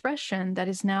soul expression that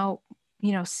is now,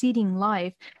 seeding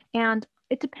life. And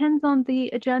it depends on the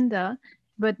agenda,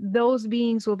 but those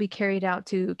beings will be carried out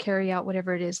to carry out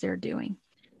whatever it is they're doing.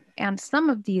 And some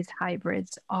of these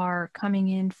hybrids are coming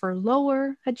in for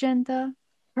lower agenda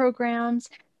programs,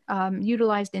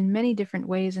 utilized in many different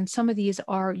ways. And some of these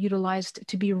are utilized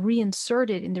to be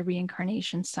reinserted in the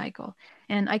reincarnation cycle.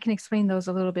 And I can explain those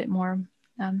a little bit more,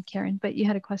 Karen, but you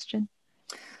had a question.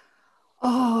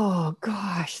 Oh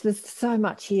gosh, there's so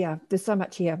much here.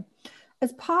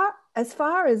 As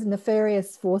far as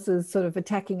nefarious forces sort of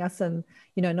attacking us, and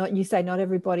you say not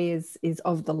everybody is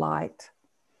of the light.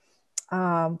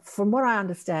 From what I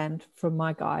understand from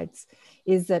my guides,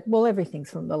 is that, well, everything's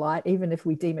from the light, even if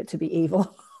we deem it to be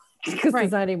evil, because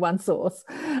there's only one source,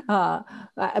 but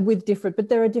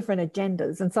there are different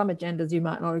agendas, and some agendas you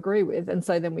might not agree with. And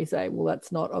so then we say, well,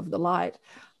 that's not of the light.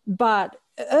 But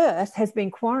Earth has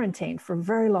been quarantined for a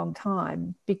very long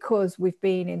time because we've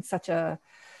been in such a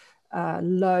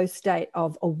low state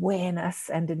of awareness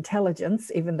and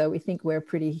intelligence, even though we think we're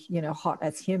pretty, hot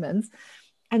as humans.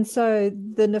 And so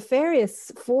the nefarious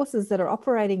forces that are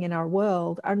operating in our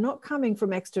world are not coming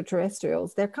from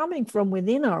extraterrestrials. They're coming from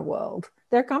within our world.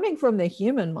 They're coming from the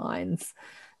human minds.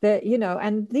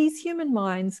 And these human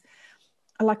minds,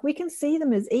 like, we can see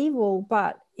them as evil,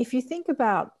 but if you think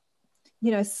about,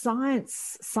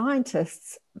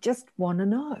 scientists just want to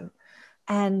know.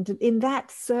 And in that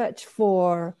search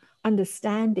for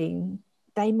understanding,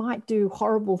 they might do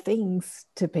horrible things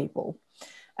to people.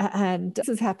 And this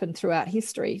has happened throughout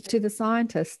history. To the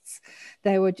scientists,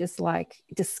 they were just like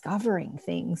discovering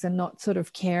things and not sort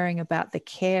of caring about the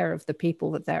care of the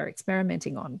people that they're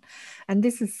experimenting on. And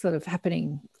this is sort of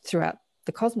happening throughout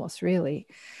the cosmos, really.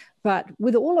 But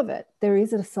with all of it, there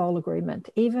is a soul agreement.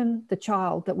 Even the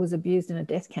child that was abused in a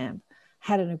death camp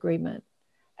had an agreement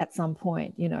at some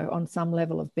point, on some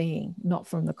level of being, not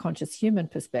from the conscious human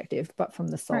perspective, but from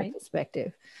the soul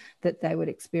perspective, that they would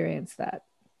experience that.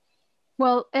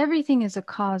 Well, everything is a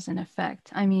cause and effect.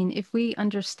 I mean, if we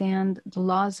understand the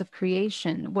laws of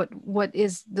creation, what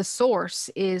is the source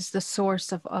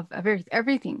of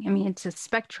everything. I mean, it's a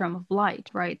spectrum of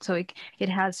light, right? So it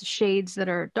has shades that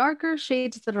are darker,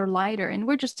 shades that are lighter, and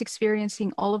we're just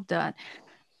experiencing all of that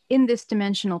in this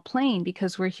dimensional plane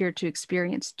because we're here to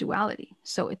experience duality.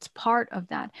 So it's part of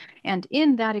that. And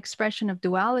in that expression of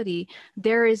duality,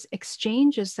 there is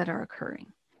exchanges that are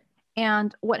occurring.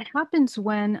 And what happens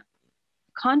when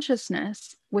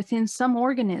consciousness within some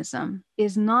organism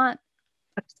is not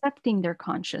accepting their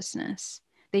consciousness,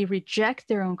 they reject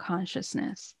their own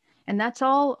consciousness, and that's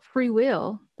all free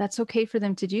will, that's okay for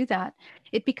them to do that,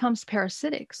 it becomes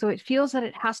parasitic. So it feels that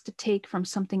it has to take from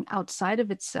something outside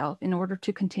of itself in order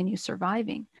to continue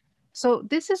surviving. So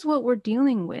this is what we're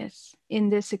dealing with in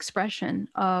this expression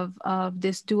of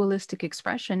this dualistic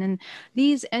expression. And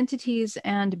these entities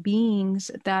and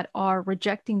beings that are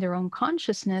rejecting their own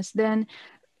consciousness, then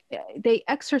they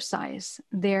exercise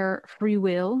their free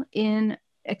will in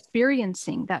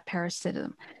experiencing that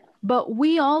parasitism. But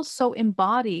we also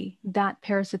embody that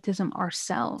parasitism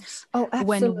ourselves. Oh,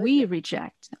 absolutely. When we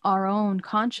reject our own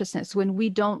consciousness, when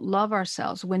we don't love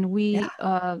ourselves, when we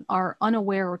are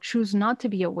unaware or choose not to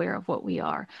be aware of what we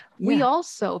are, we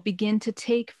also begin to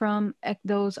take from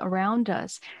those around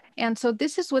us. And so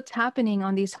this is what's happening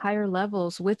on these higher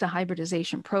levels with the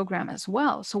hybridization program as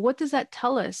well. So what does that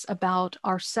tell us about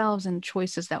ourselves and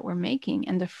choices that we're making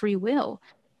and the free will?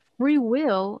 Free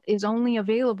will is only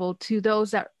available to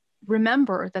those that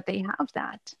remember that they have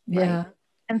that. Right?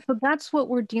 And so that's what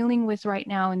we're dealing with right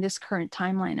now in this current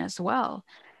timeline as well.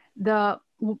 The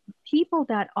people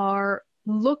that are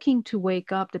looking to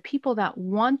wake up, the people that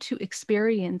want to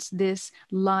experience this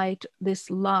light, this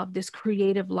love, this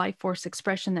creative life force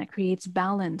expression that creates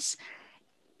balance,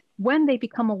 when they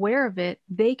become aware of it,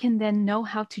 they can then know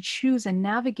how to choose and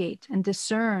navigate and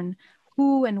discern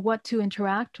who and what to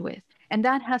interact with. And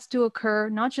that has to occur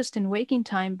not just in waking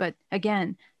time, but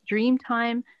again, dream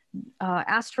time,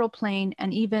 astral plane,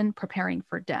 and even preparing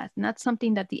for death. And that's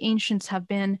something that the ancients have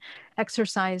been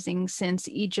exercising since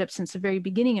Egypt, since the very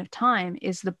beginning of time,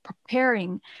 is the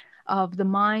preparing of the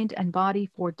mind and body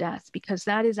for death, because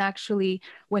that is actually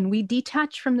when we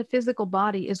detach from the physical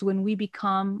body is when we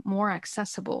become more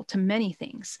accessible to many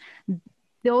things.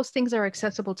 Those things are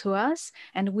accessible to us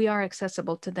and we are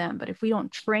accessible to them. But if we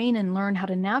don't train and learn how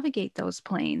to navigate those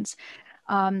planes,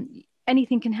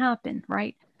 anything can happen,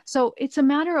 right? So it's a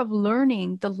matter of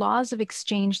learning the laws of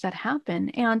exchange that happen.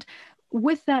 And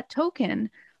with that token,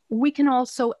 we can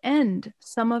also end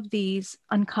some of these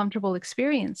uncomfortable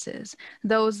experiences.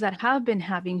 Those that have been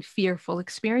having fearful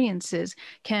experiences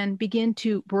can begin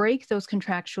to break those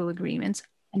contractual agreements.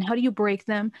 And how do you break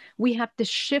them? We have to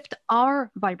shift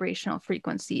our vibrational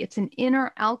frequency. It's an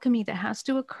inner alchemy that has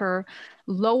to occur,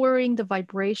 lowering the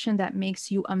vibration that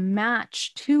makes you a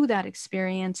match to that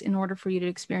experience in order for you to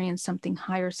experience something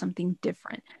higher, something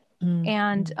different.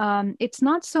 And it's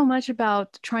not so much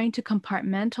about trying to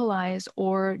compartmentalize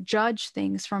or judge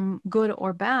things from good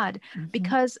or bad,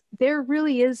 because there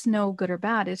really is no good or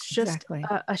bad. It's just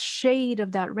a shade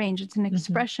of that range. It's an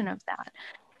expression of that.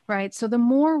 Right. So the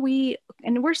more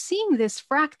and we're seeing this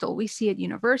fractal, we see it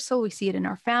universal, we see it in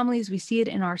our families, we see it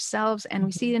in ourselves, and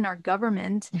we see it in our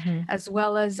government, as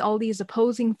well as all these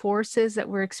opposing forces that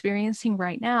we're experiencing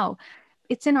right now.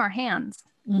 It's in our hands.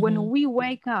 When we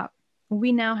wake up,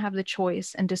 we now have the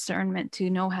choice and discernment to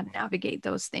know how to navigate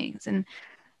those things. And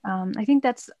I think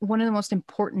that's one of the most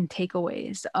important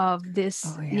takeaways of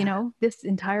this, this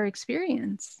entire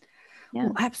experience. Yeah.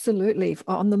 Well, absolutely.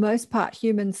 On the most part,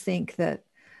 humans think that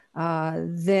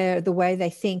the way they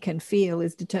think and feel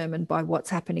is determined by what's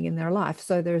happening in their life.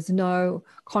 So there's no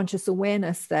conscious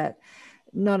awareness that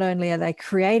not only are they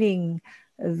creating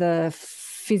the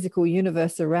physical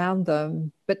universe around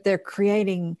them, but they're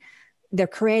creating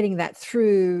that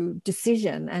through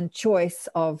decision and choice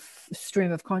of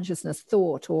stream of consciousness,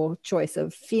 thought, or choice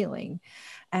of feeling.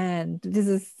 And this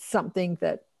is something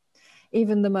that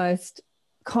even the most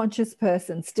conscious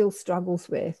person still struggles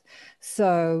with.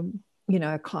 So,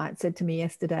 a client said to me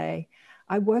yesterday,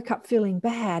 I woke up feeling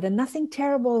bad and nothing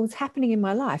terrible was happening in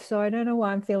my life. So I don't know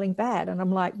why I'm feeling bad. And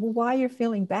I'm like, well, why you're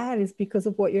feeling bad is because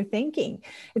of what you're thinking.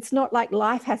 It's not like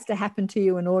life has to happen to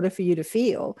you in order for you to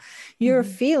feel. You're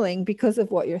feeling because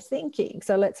of what you're thinking.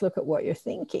 So let's look at what you're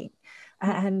thinking.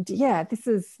 And this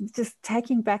is just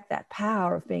taking back that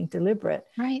power of being deliberate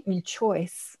in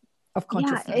choice of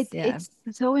consciousness. It's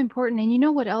so important. And you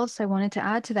know what else I wanted to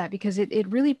add to that, because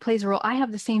it really plays a role. I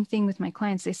have the same thing with my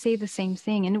clients. They say the same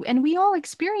thing. And we all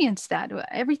experience that.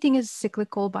 Everything is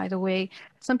cyclical, by the way.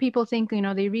 Some people think,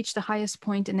 they reach the highest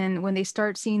point, and then when they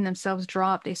start seeing themselves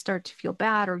drop, they start to feel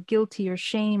bad or guilty or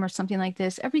shame or something like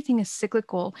this. Everything is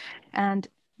cyclical, and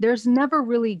there's never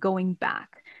really going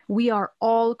back. We are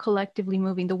all collectively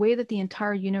moving. The way that the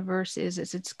entire universe is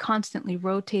it's constantly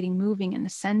rotating, moving, and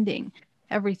ascending.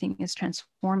 Everything is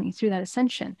transforming through that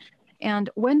ascension. And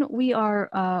when we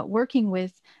are working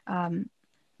with,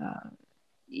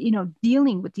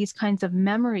 dealing with these kinds of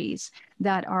memories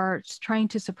that are trying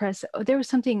to suppress, there was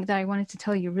something that I wanted to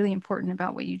tell you really important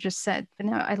about what you just said, but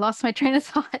now I lost my train of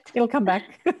thought. It'll come back.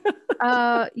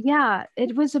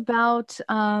 It was about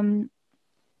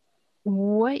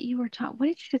what you were taught. What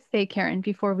did you just say, Karen,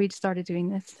 before we started doing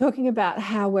this? Talking about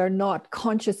how we're not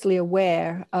consciously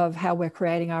aware of how we're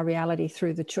creating our reality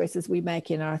through the choices we make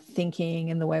in our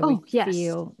thinking and the way we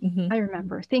feel. I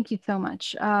remember. Thank you so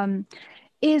much.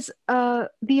 Is the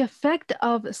effect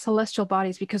of celestial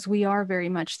bodies, because we are very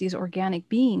much these organic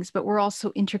beings, but we're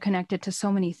also interconnected to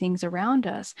so many things around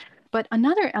us. But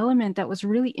another element that was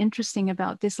really interesting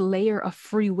about this layer of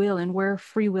free will and where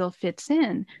free will fits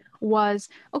in was,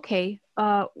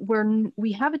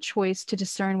 we have a choice to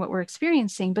discern what we're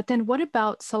experiencing, but then what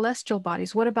about celestial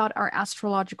bodies? What about our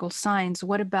astrological signs?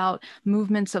 What about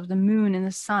movements of the moon and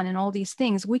the sun and all these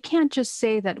things? We can't just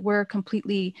say that we're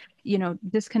completely,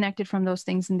 disconnected from those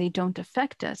things and they don't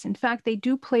affect us. In fact, they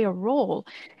do play a role.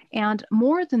 And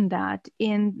more than that,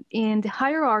 in the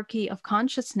hierarchy of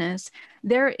consciousness,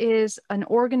 there is an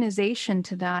organization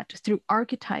to that through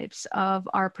archetypes of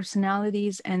our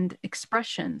personalities and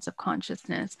expressions of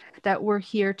consciousness that we're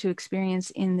here to experience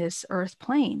in this earth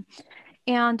plane.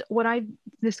 And what I've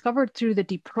discovered through the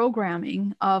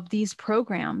deprogramming of these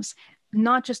programs,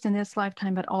 not just in this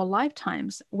lifetime, but all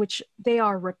lifetimes, which they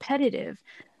are repetitive,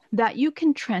 that you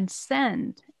can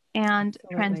transcend and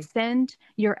transcend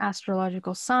your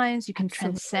astrological signs. You can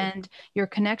transcend your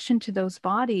connection to those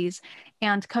bodies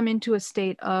and come into a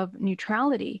state of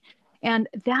neutrality. And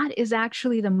that is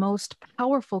actually the most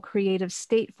powerful creative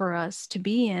state for us to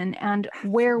be in, and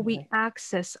where we Absolutely.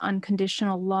 access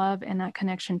unconditional love and that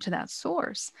connection to that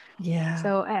source. Yeah.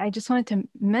 So I just wanted to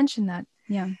mention that.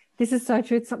 Yeah. This is so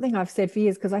true. It's something I've said for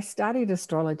years because I studied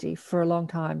astrology for a long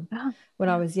time Ah, when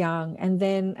I yeah. was young. And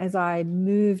then as I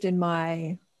moved in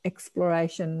my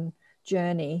exploration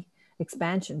journey,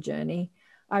 expansion journey,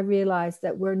 I realized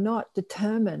that we're not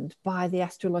determined by the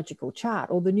astrological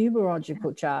chart or the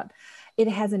numerological chart. It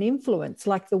has an influence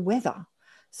like the weather.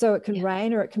 So it can Yeah.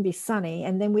 rain or it can be sunny,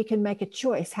 and then we can make a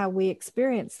choice how we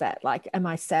experience that. Like, am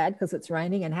I sad because it's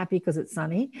raining and happy because it's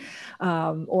sunny?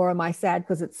 Or am I sad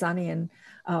because it's sunny and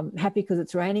happy because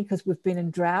it's raining because we've been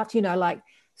in drought? You know, like,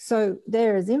 so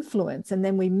there is influence, and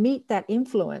then we meet that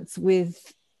influence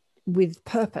with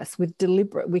purpose, with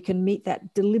deliberate. We can meet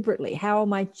that deliberately. How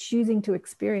am I choosing to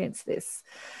experience this?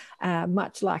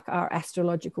 Much like our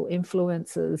astrological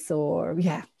influences, or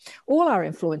all our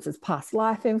influences, past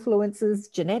life influences,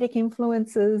 genetic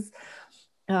influences,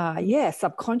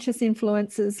 subconscious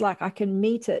influences. Like, I can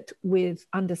meet it with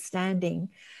understanding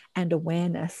and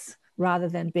awareness rather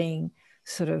than being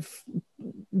sort of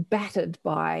battered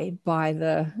by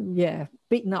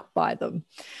beaten up by them.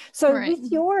 So Right.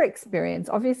 with your experience,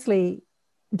 obviously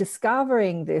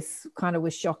discovering this kind of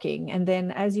was shocking, and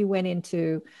then as you went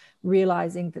into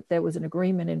realizing that there was an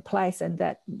agreement in place and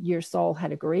that your soul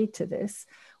had agreed to this,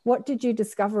 what did you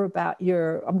discover about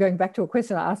I'm going back to a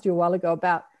question I asked you a while ago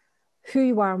about who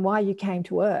you are and why you came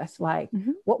to Earth. Like,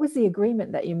 what was the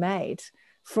agreement that you made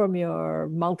from your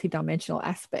multidimensional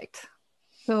aspect?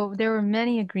 So there were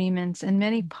many agreements and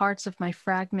many parts of my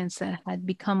fragments that had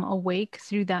become awake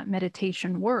through that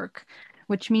meditation work,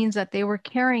 which means that they were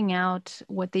carrying out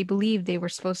what they believed they were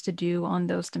supposed to do on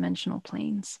those dimensional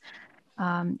planes.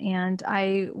 And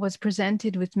I was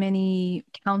presented with many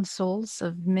councils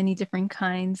of many different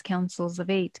kinds, councils of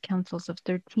 8, councils of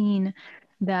 13,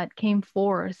 that came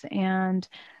forth and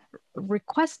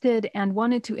requested and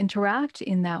wanted to interact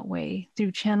in that way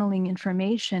through channeling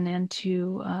information and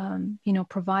to,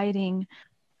 providing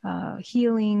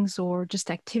healings or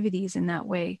just activities in that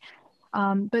way.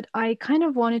 But I kind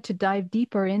of wanted to dive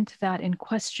deeper into that and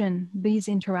question these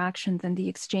interactions and the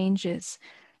exchanges,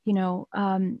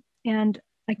 and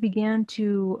I began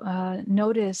to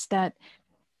notice that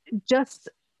just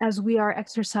as we are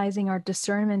exercising our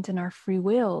discernment and our free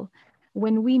will,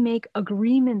 when we make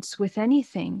agreements with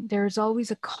anything, there's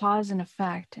always a cause and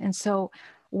effect. And so,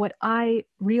 what I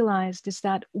realized is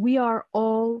that we are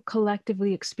all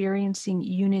collectively experiencing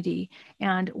unity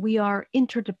and we are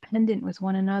interdependent with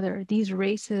one another. These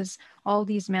races, all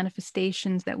these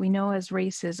manifestations that we know as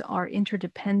races, are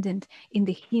interdependent in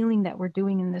the healing that we're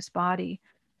doing in this body.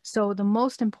 So the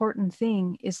most important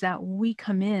thing is that we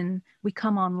come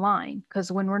online,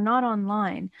 because when we're not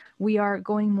online, we are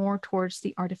going more towards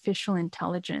the artificial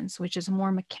intelligence, which is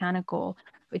more mechanical.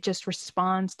 It just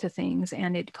responds to things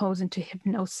and it goes into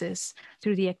hypnosis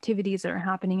through the activities that are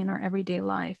happening in our everyday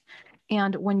life.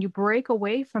 And when you break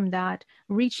away from that,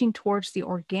 reaching towards the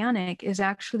organic is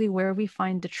actually where we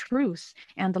find the truth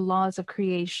and the laws of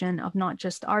creation of not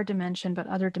just our dimension, but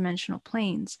other dimensional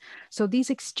planes. So these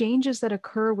exchanges that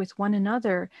occur with one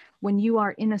another when you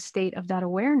are in a state of that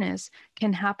awareness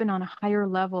can happen on a higher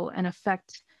level and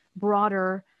affect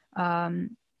broader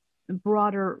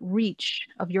reach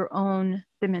of your own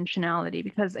dimensionality,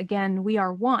 because again, we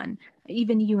are one.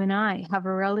 Even you and I have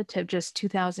a relative just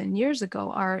 2,000 years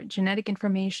ago. Our genetic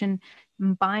information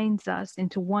binds us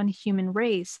into one human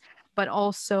race, but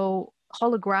also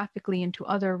holographically into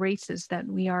other races that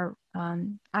we are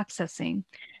accessing.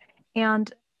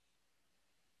 And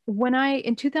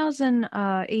in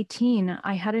 2018,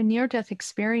 I had a near-death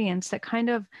experience that kind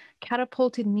of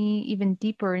catapulted me even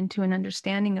deeper into an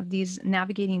understanding of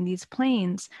navigating these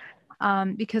planes,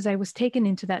 because I was taken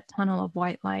into that tunnel of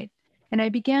white light. And I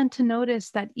began to notice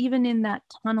that even in that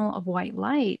tunnel of white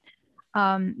light,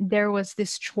 there was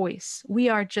this choice. We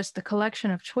are just a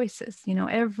collection of choices.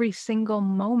 Every single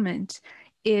moment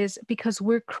is because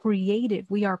we're creative.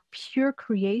 We are pure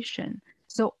creation.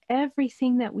 So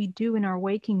everything that we do in our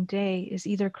waking day is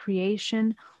either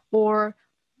creation or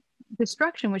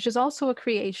destruction, which is also a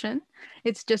creation.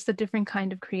 It's just a different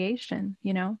kind of creation.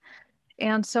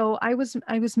 And so I was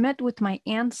met with my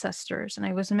ancestors, and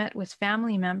I was met with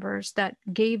family members that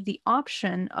gave the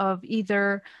option of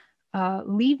either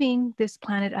leaving this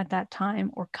planet at that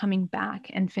time or coming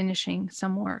back and finishing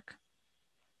some work.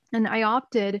 And I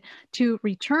opted to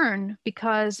return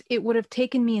because it would have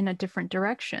taken me in a different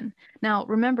direction. Now,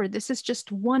 remember, this is just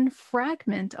one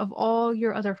fragment of all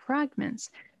your other fragments.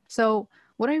 So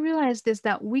what I realized is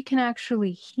that we can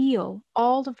actually heal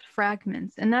all of the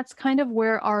fragments. And that's kind of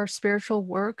where our spiritual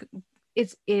work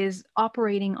is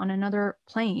operating on another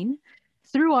plane.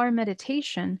 Through our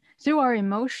meditation, through our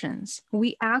emotions,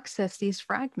 we access these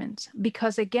fragments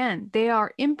because, again, they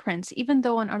are imprints. Even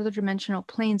though on other dimensional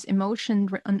planes,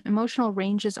 emotional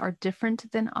ranges are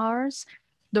different than ours,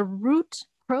 the root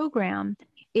program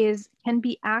can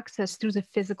be accessed through the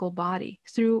physical body,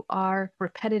 through our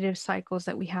repetitive cycles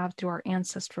that we have through our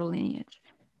ancestral lineage.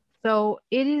 So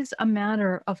it is a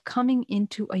matter of coming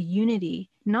into a unity,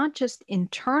 not just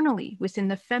internally within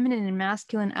the feminine and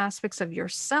masculine aspects of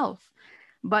yourself,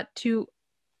 but to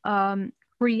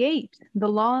create. The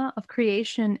law of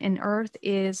creation in earth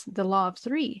is the law of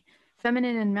three.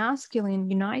 Feminine and masculine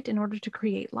unite in order to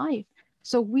create life.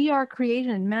 So we are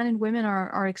created, men and women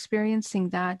are experiencing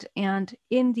that. And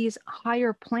in these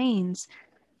higher planes,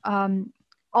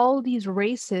 all these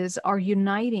races are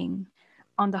uniting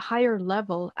on the higher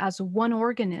level as one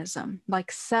organism,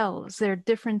 like cells. There are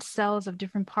different cells of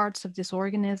different parts of this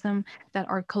organism that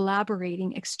are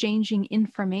collaborating, exchanging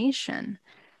information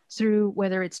through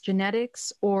whether it's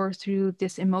genetics or through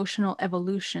this emotional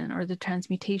evolution or the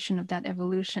transmutation of that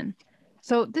evolution.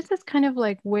 So this is kind of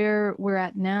like where we're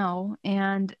at now.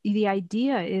 And the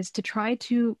idea is to try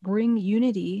to bring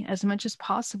unity as much as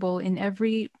possible in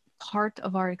every part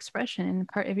of our expression and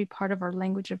every part of our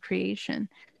language of creation.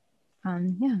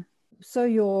 Yeah. So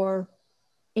your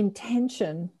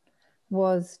intention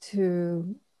was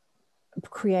to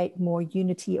create more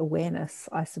unity awareness,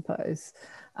 I suppose.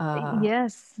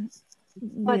 Yes.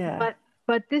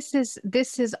 But this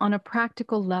is on a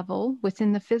practical level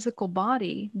within the physical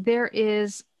body. There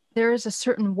is a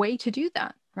certain way to do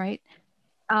that, right?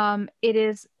 It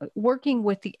is working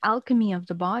with the alchemy of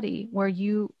the body, where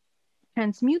you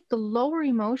transmute the lower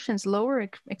emotions, lower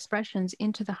expressions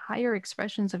into the higher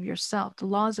expressions of yourself, the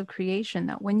laws of creation,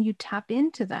 that when you tap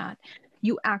into that,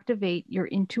 you activate your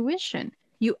intuition,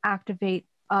 you activate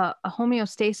a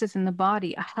homeostasis in the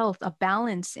body, a health, a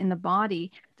balance in the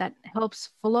body that helps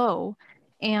flow.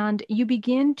 And you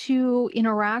begin to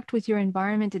interact with your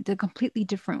environment in a completely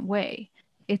different way.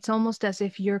 It's almost as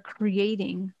if you're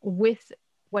creating with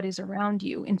what is around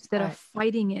you instead of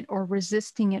fighting it or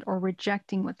resisting it or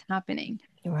rejecting what's happening.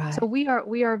 Right. So we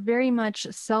are very much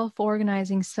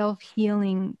self-organizing,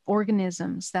 self-healing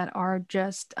organisms that are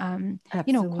just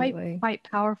quite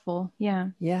powerful.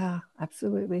 Yeah,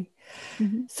 absolutely.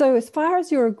 Mm-hmm. So as far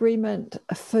as your agreement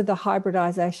for the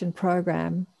hybridization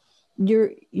program,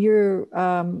 your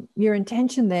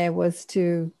intention there was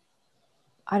to,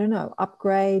 I don't know,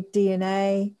 upgrade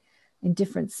DNA in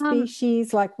different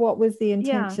species. Like, what was the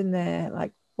intention there?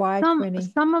 Like, why 20?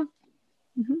 Some of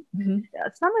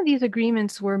these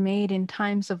agreements were made in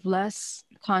times of less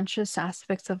conscious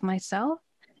aspects of myself,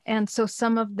 and so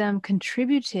some of them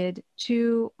contributed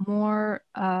to more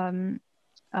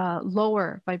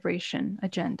lower vibration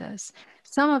agendas.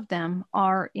 Some of them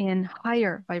are in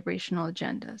higher vibrational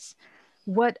agendas.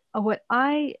 What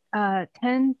I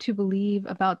tend to believe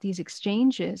about these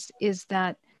exchanges is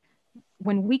that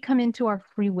when we come into our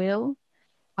free will,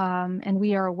 and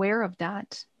we are aware of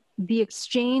that, the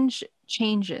exchange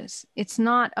changes. It's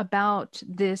not about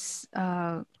this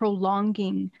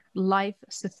prolonging life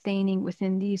sustaining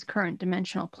within these current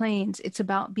dimensional planes. It's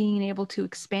about being able to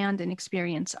expand and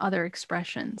experience other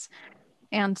expressions.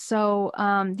 And so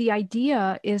the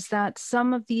idea is that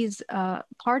some of these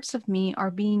parts of me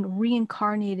are being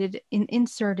reincarnated and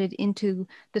inserted into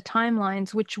the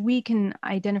timelines, which we can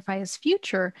identify as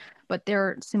future, but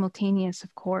they're simultaneous,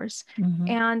 of course. Mm-hmm.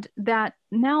 And that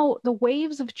now the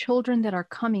waves of children that are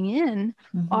coming in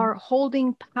are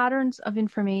holding patterns of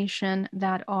information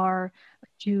that are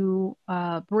to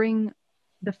bring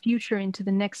the future into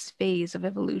the next phase of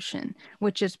evolution,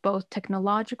 which is both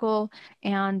technological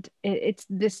and it's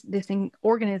this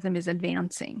organism is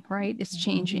advancing, right? It's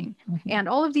changing. And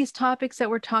all of these topics that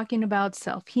we're talking about,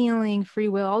 self-healing, free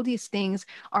will, all these things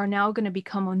are now going to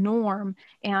become a norm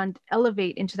and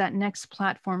elevate into that next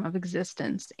platform of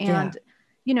existence. And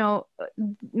you know,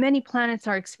 many planets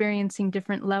are experiencing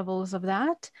different levels of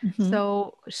that.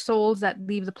 So souls that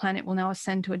leave the planet will now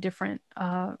ascend to a different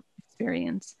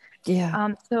experience.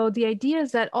 So the idea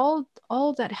is that all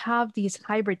that have these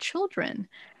hybrid children,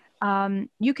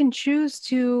 you can choose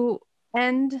to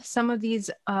end some of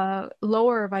these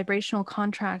lower vibrational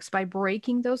contracts by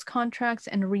breaking those contracts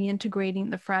and reintegrating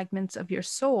the fragments of your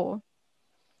soul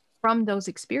from those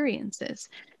experiences.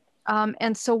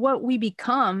 And so what we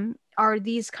become are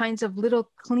these kinds of little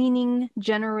cleaning,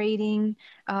 generating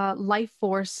life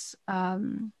force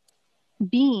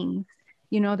beings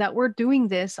that we're doing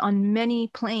this on many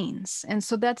planes. And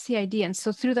so that's the idea. And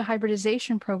so through the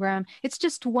hybridization program, it's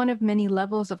just one of many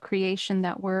levels of creation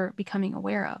that we're becoming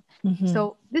aware of.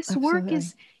 So this work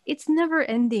Absolutely. it's never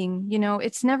ending,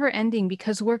 it's never ending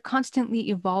because we're constantly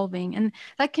evolving. And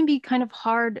that can be kind of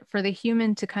hard for the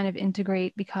human to kind of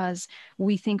integrate because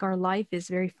we think our life is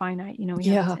very finite. We have this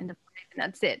Yeah. end of life and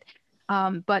that's it.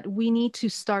 But we need to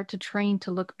start to train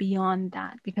to look beyond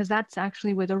that, because that's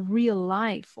actually where the real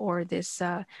life or this,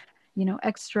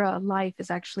 extra life is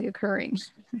actually occurring.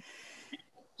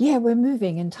 Yeah, we're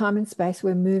moving in time and space.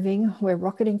 We're moving. We're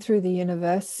rocketing through the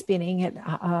universe, spinning at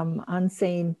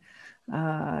unseen,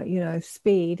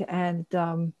 speed. And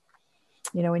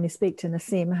when you speak to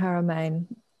Nassim Haramein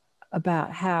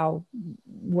about how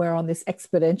we're on this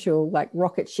exponential like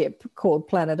rocket ship called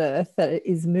planet Earth that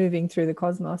is moving through the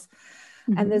cosmos,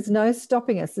 and there's no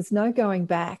stopping us. There's no going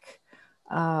back.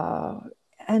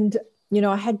 And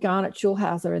I had Garnet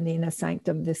Schulhauser in the Inner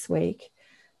Sanctum this week.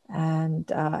 And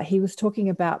he was talking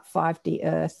about 5D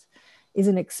Earth is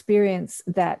an experience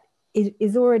that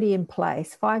is already in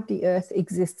place. 5D Earth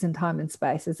exists in time and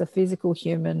space as a physical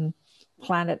human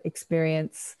planet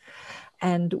experience.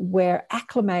 And we're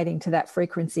acclimating to that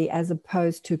frequency as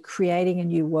opposed to creating a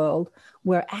new world.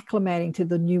 We're acclimating to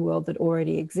the new world that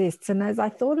already exists. And as I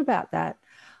thought about that,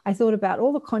 I thought about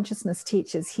all the consciousness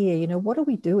teachers here. What are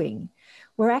we doing?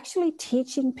 We're actually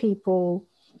teaching people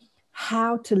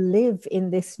how to live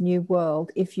in this new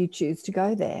world if you choose to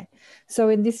go there. So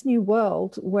in this new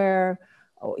world where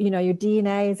your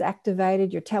DNA is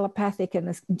activated, your telepathic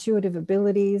and intuitive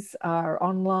abilities are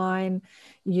online,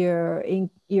 you're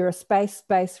a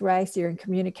space-based race, you're in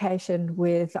communication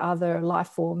with other life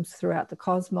forms throughout the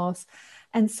cosmos.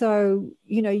 And so,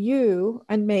 you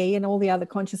and me and all the other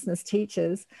consciousness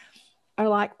teachers are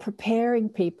like preparing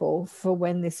people for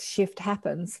when this shift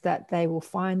happens, that they will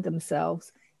find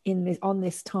themselves on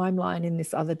this timeline in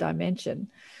this other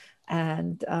dimension.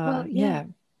 And yeah.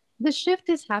 The shift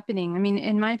is happening. I mean,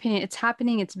 in my opinion, it's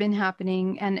happening. It's been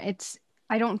happening. And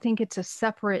I don't think it's a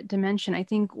separate dimension. I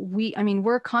think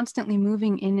we're constantly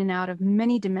moving in and out of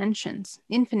many dimensions,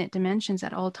 infinite dimensions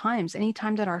at all times.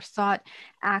 Anytime that our thought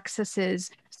accesses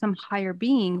some higher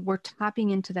being, we're tapping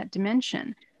into that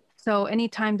dimension. So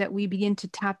anytime that we begin to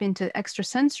tap into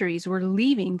extrasensories, we're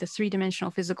leaving the three-dimensional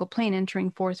physical plane,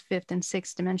 entering fourth, fifth, and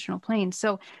sixth dimensional planes.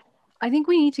 So I think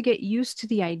we need to get used to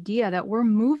the idea that we're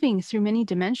moving through many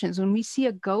dimensions. When we see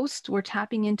a ghost, we're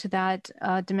tapping into that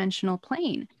dimensional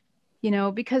plane,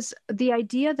 because the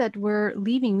idea that we're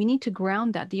leaving, we need to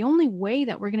ground that. The only way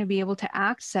that we're going to be able to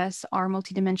access our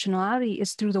multidimensionality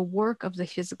is through the work of the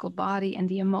physical body and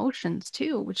the emotions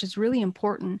too, which is really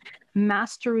important.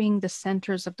 Mastering the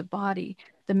centers of the body.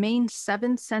 The main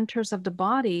 7 centers of the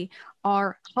body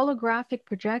are holographic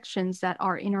projections that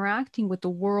are interacting with the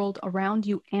world around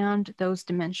you and those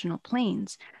dimensional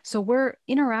planes. So we're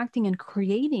interacting and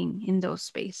creating in those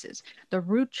spaces. The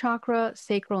root chakra,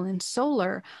 sacral, and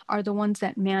solar are the ones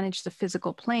that manage the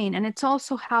physical plane. And it's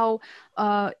also how,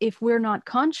 if we're not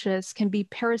conscious, can be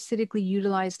parasitically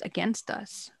utilized against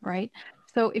us, right?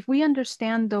 So if we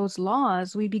understand those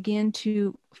laws, we begin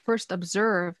to first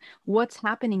observe what's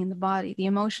happening in the body, the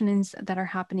emotions that are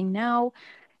happening now,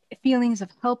 feelings of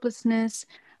helplessness,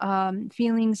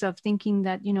 feelings of thinking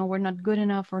that, we're not good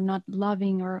enough or not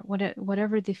loving or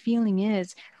whatever the feeling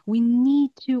is. We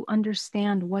need to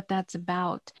understand what that's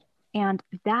about. And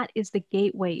that is the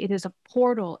gateway. It is a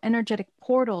portal, energetic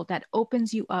portal that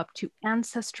opens you up to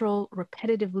ancestral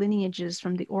repetitive lineages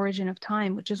from the origin of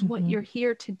time, which is what you're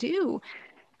here to do.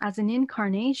 As an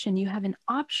incarnation, you have an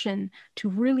option to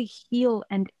really heal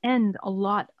and end a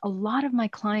lot. A lot of my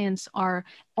clients are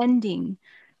ending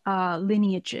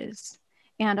lineages.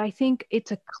 And I think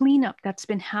it's a cleanup that's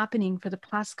been happening for the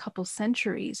past couple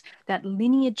centuries, that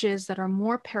lineages that are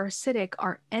more parasitic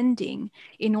are ending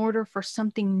in order for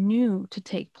something new to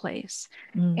take place.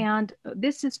 And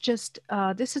this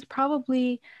is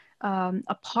probably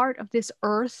a part of this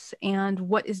earth and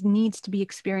what needs to be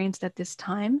experienced at this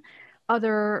time.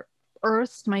 Other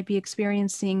Earths might be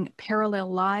experiencing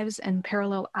parallel lives and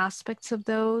parallel aspects of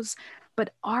those.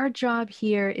 But our job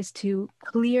here is to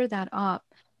clear that up.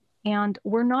 And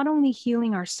we're not only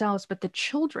healing ourselves, but the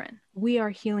children. We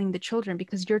are healing the children,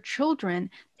 because your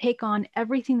children take on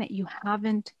everything that you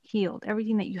haven't healed,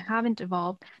 everything that you haven't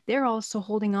evolved. They're also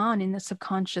holding on in the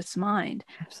subconscious mind.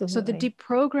 Absolutely. So the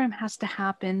deprogram has to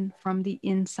happen from the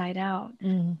inside out.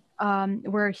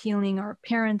 We're healing our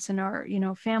parents and our,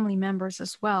 family members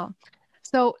as well.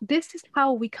 So this is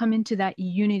how we come into that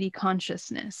unity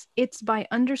consciousness. It's by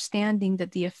understanding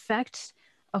that the effects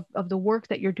of the work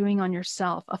that you're doing on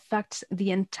yourself affects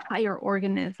the entire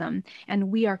organism.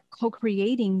 And we are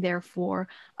co-creating, therefore,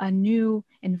 a new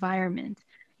environment.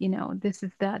 This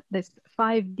is this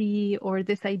 5D, or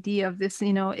this idea of this,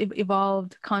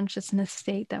 evolved consciousness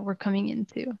state that we're coming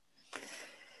into.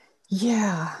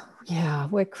 Yeah,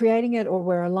 we're creating it, or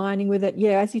we're aligning with it.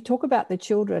 Yeah, as you talk about the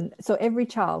children, so every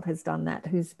child has done that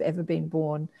who's ever been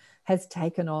born, has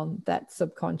taken on that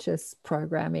subconscious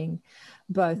programming,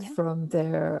 both from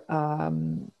their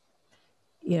DNA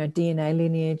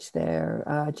lineage,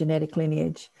 their genetic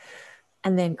lineage,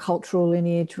 and then cultural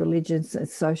lineage, religious and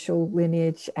social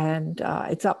lineage. And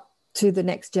it's up to the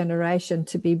next generation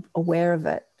to be aware of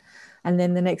it. And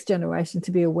then the next generation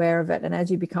to be aware of it. And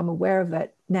as you become aware of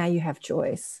it, now you have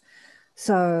choice.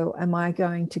 So am I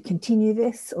going to continue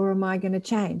this, or am I going to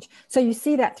change? So you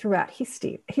see that throughout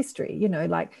history,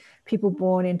 like people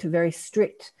born into very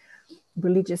strict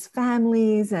religious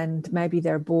families, and maybe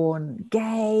they're born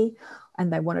gay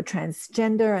and they want to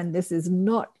transgender, and this is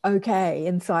not okay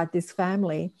inside this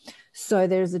family. So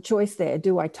there's a choice there.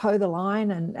 Do I toe the line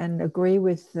and agree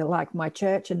with my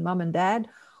church and mum and dad?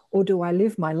 Or do I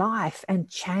live my life and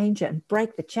change it and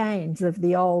break the chains of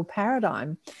the old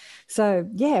paradigm? So,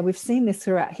 yeah, we've seen this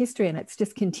throughout history, and it's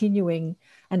just continuing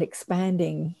and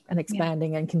expanding and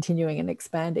expanding and continuing and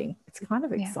expanding. It's kind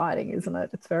of exciting, isn't it?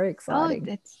 It's very exciting.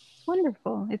 Oh, it's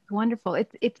wonderful. It's wonderful.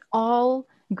 It's all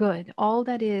good. All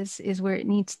that is where it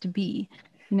needs to be.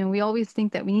 We always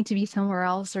think that we need to be somewhere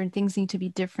else, or things need to be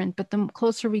different. But the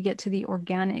closer we get to the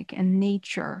organic and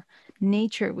nature,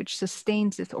 which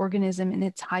sustains this organism in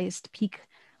its highest peak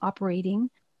operating,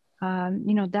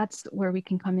 that's where we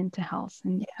can come into health,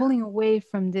 and pulling away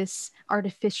from this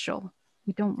artificial.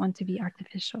 We don't want to be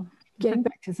artificial. Getting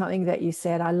back to something that you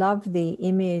said, I love the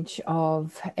image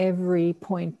of every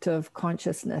point of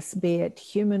consciousness, be it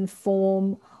human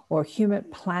form or human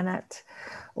planet,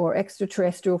 or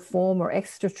extraterrestrial form or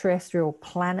extraterrestrial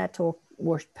planet, or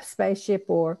spaceship,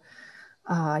 or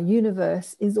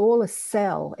universe, is all a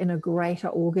cell in a greater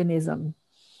organism.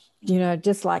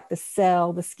 Just like the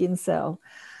cell, the skin cell,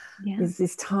 is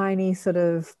this tiny sort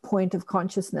of point of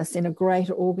consciousness in a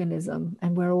greater organism.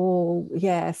 And we're all,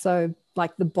 so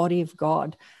like the body of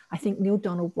God. I think Neale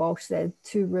Donald Walsch said,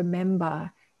 to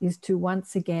remember is to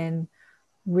once again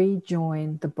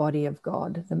rejoin the body of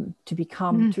God, to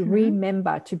become, to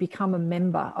remember, to become a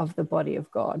member of the body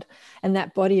of God. And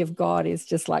that body of God is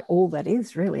just like all that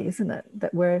is, really, isn't it?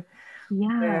 That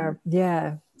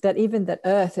that even that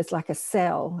Earth is like a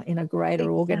cell in a greater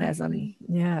organism.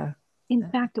 Yeah. In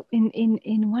fact,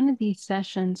 in one of these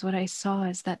sessions, what I saw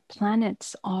is that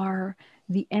planets are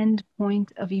the end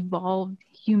point of evolved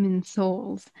human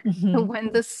souls. So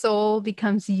when the soul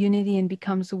becomes unity and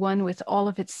becomes one with all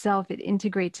of itself, it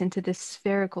integrates into this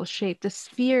spherical shape. The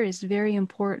sphere is very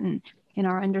important in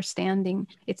our understanding.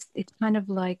 It's kind of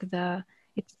like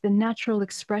it's the natural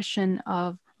expression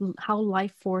of how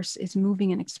life force is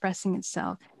moving and expressing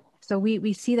itself. So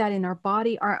we see that in our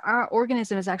body. Our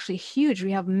organism is actually huge.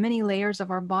 We have many layers of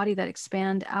our body that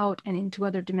expand out and into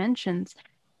other dimensions.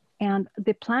 And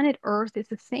the planet Earth is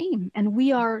the same. And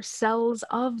we are cells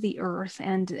of the Earth.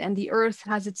 And the Earth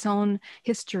has its own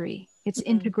history. It's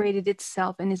integrated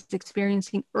itself and is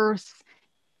experiencing Earth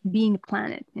being a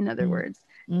planet, in other words.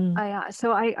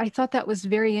 So I thought that was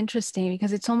very interesting,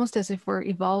 because it's almost as if we're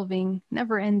evolving,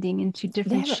 never ending, into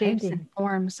different shapes and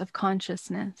forms of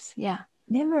consciousness. Yeah.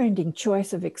 Never-ending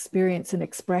choice of experience and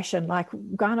expression. Like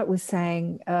Garnet was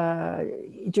saying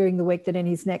during the week, that in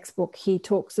his next book, he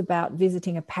talks about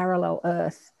visiting a parallel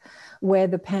Earth where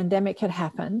the pandemic had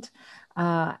happened,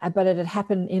 but it had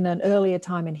happened in an earlier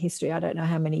time in history. I don't know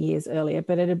how many years earlier,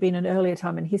 but it had been an earlier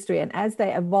time in history. And as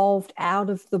they evolved out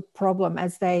of the problem,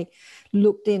 as they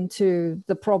looked into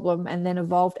the problem and then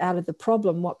evolved out of the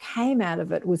problem, what came out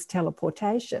of it was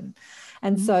teleportation.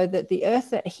 And so that the Earth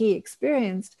that he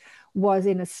experienced was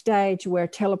in a stage where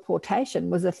teleportation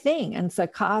was a thing. And so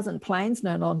cars and planes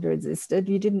no longer existed.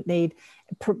 You didn't need,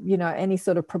 any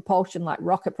sort of propulsion like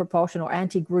rocket propulsion or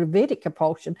anti-gravitic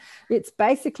propulsion. It's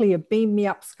basically a beam me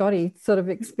up, Scotty sort of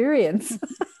experience.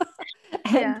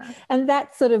 And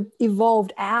that sort of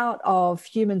evolved out of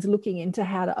humans looking into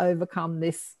how to overcome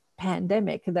this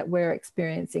pandemic that we're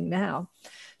experiencing now.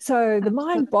 So the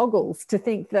mind boggles to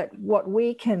think that what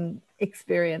we can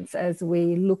experience as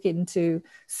we look into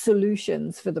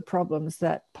solutions for the problems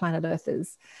that planet Earth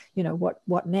is,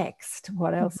 what next,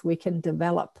 what else we can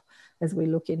develop as we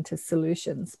look into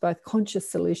solutions, both conscious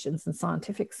solutions and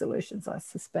scientific solutions, I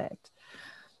suspect.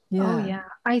 Oh Yeah. yeah,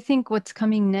 I think what's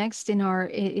coming next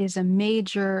is a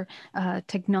major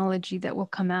technology that will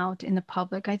come out in the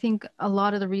public. I think a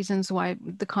lot of the reasons why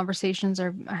the conversations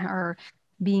are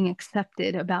being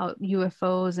accepted about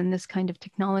UFOs and this kind of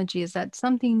technology is that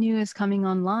something new is coming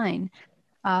online.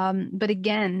 But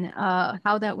again,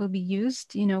 how that will be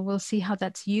used, we'll see how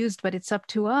that's used, but it's up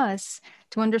to us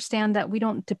to understand that we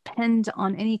don't depend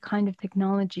on any kind of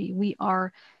technology. We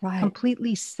are Right.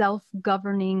 completely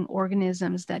self-governing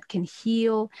organisms that can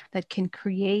heal, that can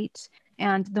create.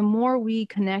 And the more we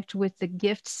connect with the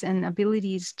gifts and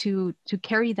abilities to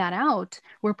carry that out,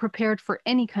 we're prepared for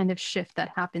any kind of shift that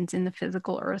happens in the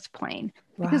physical earth plane.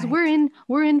 Because Right.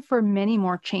 we're in for many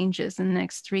more changes in the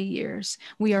next 3 years.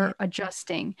 We Yeah. are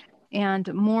adjusting,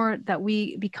 and more that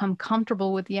we become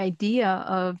comfortable with the idea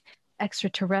of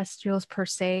extraterrestrials per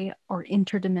se, or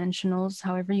interdimensionals,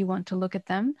 however you want to look at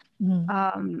them.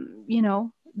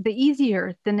 Mm. The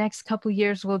easier the next couple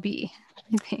years will be,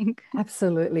 I think.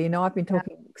 Absolutely. I've been Yeah.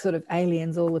 talking sort of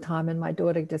aliens all the time, and my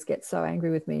daughter just gets so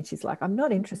angry with me. And she's like, I'm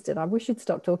not interested. I wish you'd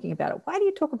stop talking about it. Why do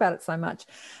you talk about it so much?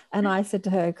 And I said to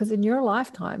her, because in your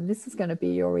lifetime, this is going to be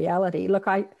your reality. Look,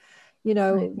 Yeah,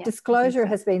 I think disclosure so.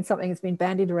 has been something that's been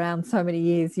bandied around so many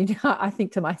years. I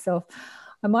think to myself,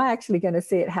 am I actually going to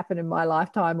see it happen in my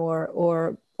lifetime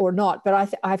or not?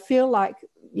 But I feel like,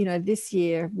 this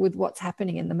year with what's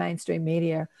happening in the mainstream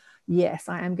media, yes,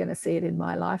 I am going to see it in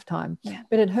my lifetime. Yeah.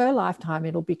 But in her lifetime,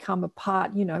 it'll become a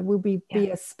part, we'll be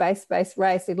a space-based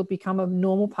race. It'll become a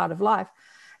normal part of life.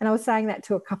 And I was saying that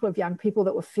to a couple of young people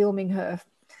that were filming her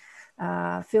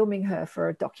for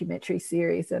a documentary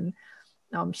series. And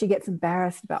she gets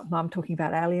embarrassed about mum talking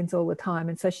about aliens all the time.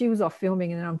 And so she was off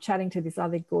filming, and I'm chatting to this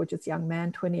other gorgeous young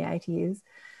man, 28 years.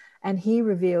 And he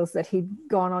reveals that he'd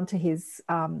gone onto his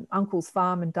uncle's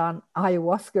farm and done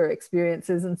ayahuasca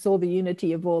experiences and saw the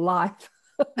unity of all life.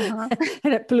 Uh-huh.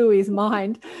 And it blew his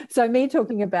mind. So me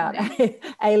talking about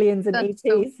aliens and That's ETs.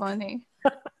 so funny.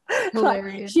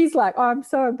 Hilarious. She's like, oh, I'm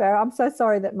so embarrassed. I'm so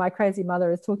sorry that my crazy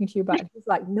mother is talking to you about it. He's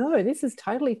like, no, this is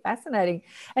totally fascinating.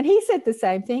 And he said the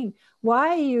same thing. Why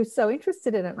are you so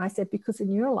interested in it? And I said, because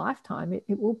in your lifetime, it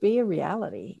will be a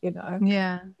reality,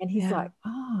 Yeah. And he's Yeah. like,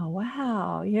 oh,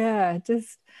 wow. Yeah.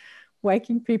 Just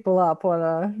waking people up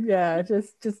on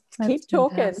just That's keep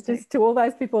talking. fantastic. Just to all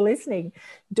those people listening,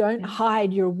 don't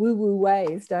hide your woo-woo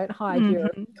ways. Don't hide your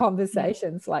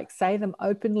conversations. Like, say them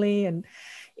openly and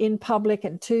in public,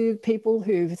 and to people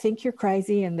who think you're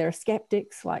crazy and they're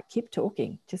skeptics, like, keep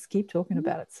talking. Just keep talking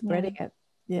about it, spreading it.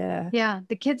 Yeah,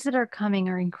 the kids that are coming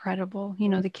are incredible.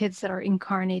 The kids that are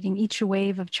incarnating each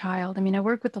wave of child. I mean, I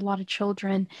work with a lot of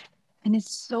children, and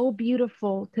it's so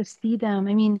beautiful to see them.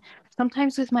 I mean,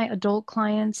 sometimes with my adult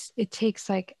clients, it takes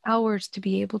like hours to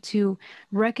be able to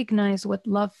recognize what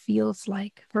love feels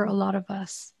like for a lot of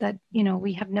us that,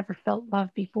 we have never felt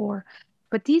love before.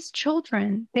 But these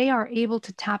children, they are able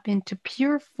to tap into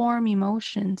pure form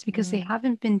emotions because they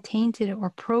haven't been tainted or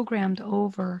programmed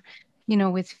over,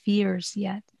 with fears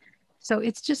yet. So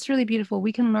it's just really beautiful.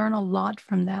 We can learn a lot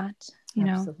from that,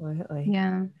 Absolutely.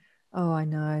 Yeah. Oh, I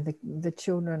know. The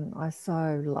children, I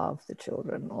so love the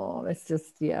children. Oh, it's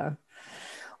just, yeah.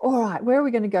 All right, where are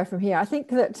we going to go from here? I think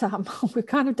that we've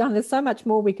kind of done, there's so much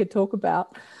more we could talk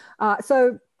about.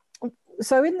 So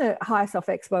in the Higher Self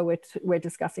Expo, we're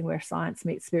discussing where science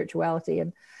meets spirituality,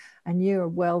 and you're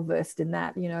well versed in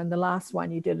that. In the last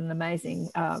one, you did an amazing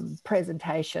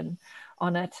presentation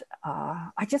on it.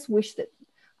 I just wish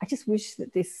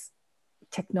that this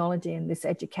technology and this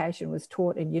education was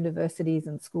taught in universities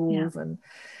and schools, and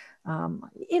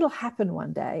it'll happen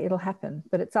one day. It'll happen,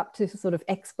 but it's up to sort of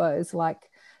expos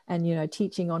and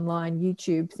teaching online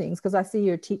YouTube things, because I see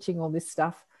you're teaching all this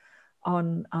stuff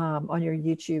on your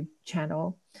YouTube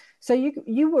channel. So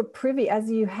you were privy, as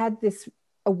you had this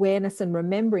awareness and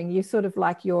remembering, you sort of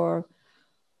like your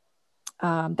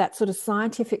that sort of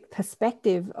scientific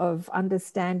perspective of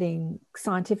understanding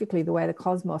scientifically the way the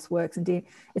cosmos works, and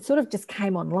it sort of just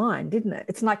came online, didn't it?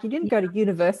 It's like you didn't go to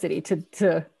university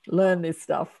to learn this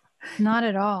stuff. Not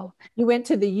at all. You went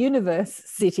to the universe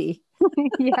city.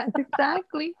 Yeah,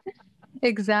 exactly.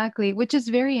 Exactly, which is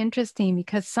very interesting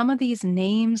because some of these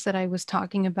names that I was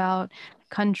talking about,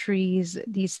 countries,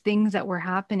 these things that were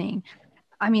happening,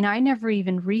 I mean, I never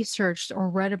even researched or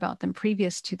read about them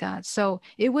previous to that. So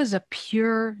it was a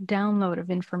pure download of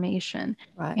information.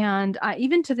 Right. And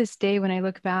even to this day, when I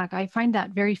look back, I find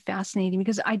that very fascinating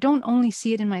because I don't only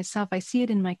see it in myself, I see it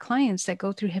in my clients that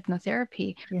go through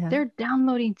hypnotherapy. Yeah. They're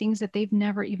downloading things that they've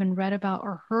never even read about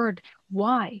or heard.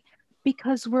 Why?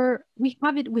 Because we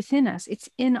have it within us. It's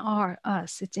in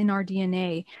us. It's in our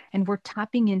DNA, and we're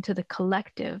tapping into the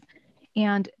collective.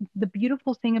 And the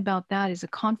beautiful thing about that is a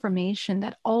confirmation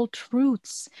that all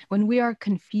truths, when we are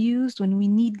confused, when we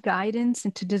need guidance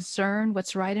and to discern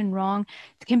what's right and wrong,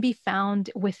 can be found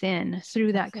within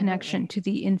through that connection to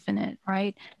the infinite,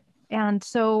 right? And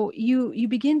so you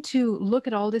begin to look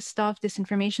at all this stuff, this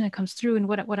information that comes through. And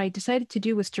what I decided to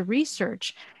do was to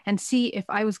research and see if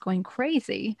I was going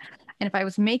crazy and if I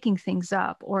was making things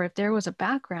up or if there was a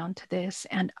background to this.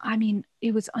 And I mean,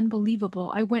 it was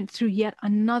unbelievable. I went through yet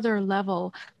another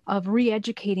level of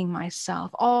re-educating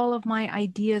myself, all of my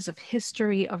ideas of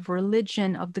history, of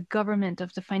religion, of the government,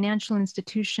 of the financial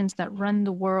institutions that run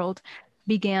the world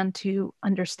began to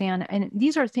understand. And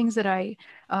these are things that I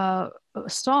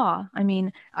saw. I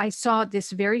mean, I saw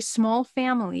this very small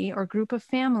family or group of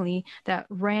family that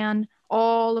ran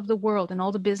all of the world and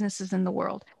all the businesses in the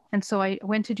world. And so I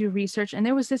went to do research, and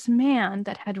there was this man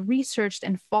that had researched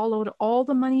and followed all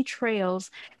the money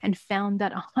trails and found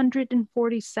that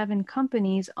 147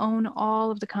 companies own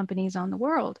all of the companies on the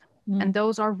world. And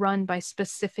those are run by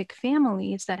specific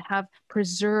families that have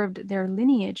preserved their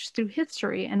lineage through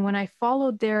history. And when I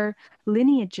followed their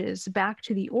lineages back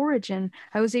to the origin,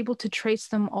 I was able to trace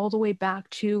them all the way back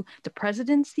to the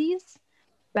presidencies,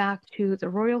 back to the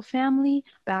royal family,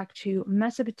 back to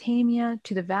Mesopotamia,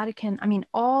 to the Vatican. I mean,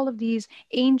 all of these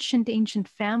ancient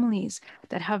families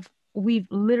that we've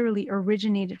literally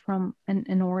originated from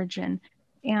an origin.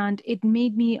 And it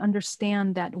made me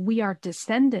understand that we are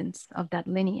descendants of that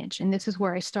lineage. And this is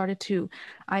where I started to,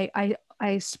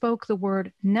 I spoke the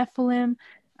word Nephilim.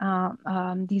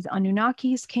 These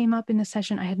Anunnakis came up in the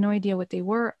session. I had no idea what they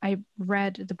were. I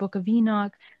read the Book of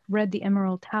Enoch, read the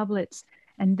Emerald Tablets,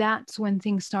 and that's when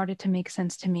things started to make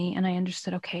sense to me. And I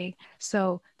understood, okay,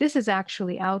 so this is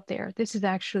actually out there. This is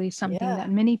actually something that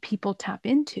many people tap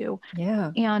into.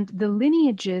 Yeah. And the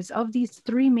lineages of these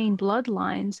three main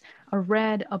bloodlines, a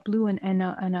red, a blue, and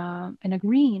a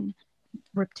green,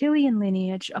 reptilian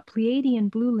lineage, a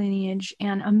Pleiadian blue lineage,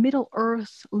 and a Middle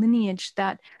Earth lineage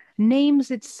that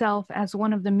names itself as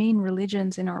one of the main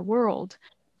religions in our world,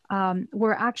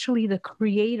 were actually the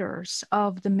creators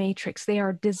of the matrix. They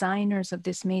are designers of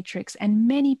this matrix, and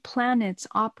many planets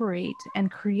operate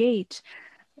and create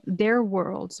their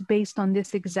worlds based on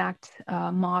this exact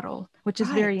model, which is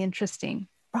very interesting.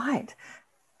 Right.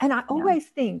 And I always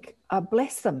think,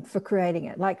 bless them for creating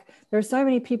it. Like, there are so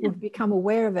many people who've become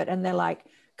aware of it, and they're like,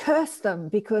 curse them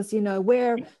because, you know,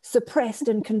 we're suppressed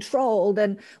and controlled,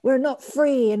 and we're not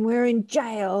free, and we're in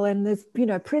jail, and there's, you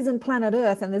know, prison planet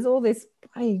Earth, and there's all this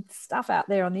stuff out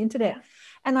there on the internet.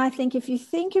 And I think if you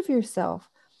think of yourself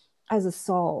as a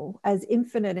soul, as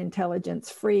infinite intelligence,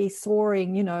 free,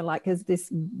 soaring, you know, like as this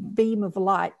beam of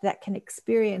light that can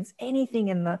experience anything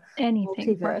in the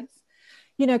multiverse, right.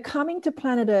 You know, coming to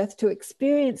planet Earth to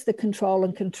experience the control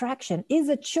and contraction is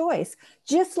a choice.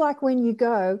 Just like when you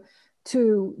go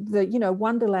to the, you know,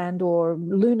 Wonderland or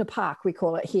Luna Park, we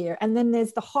call it here, and then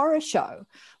there's the horror show.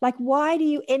 Like, why do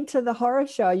you enter the horror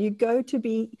show? You go to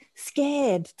be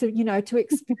scared, to, you know, to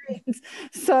experience.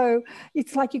 So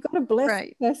it's like you've got to bless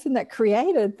the person that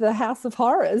created the House of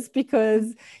Horrors,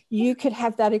 because you could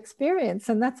have that experience.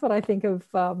 And that's what I think of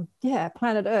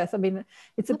planet Earth. I mean,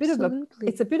 it's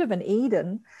a bit of an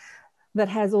Eden that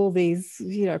has all these,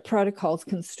 you know, protocols,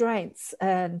 constraints,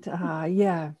 and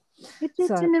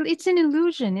It's an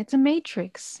illusion. It's a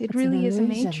matrix. It really is a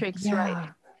matrix, right?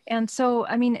 And so,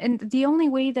 I mean, and the only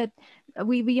way that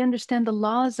we understand the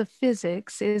laws of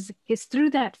physics is through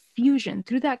that fusion,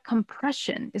 through that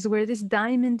compression, is where this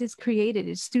diamond is created.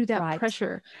 It's through that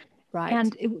pressure,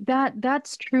 and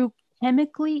that's true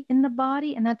chemically in the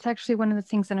body. And that's actually one of the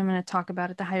things that I'm going to talk about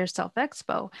at the Higher Self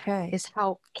Expo, is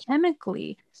how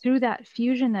chemically, through that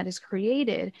fusion that is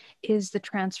created, is the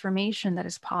transformation that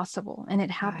is possible. And it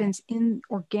happens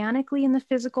organically in the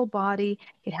physical body.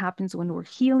 It happens when we're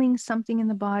healing something in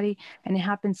the body, and it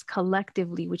happens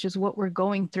collectively, which is what we're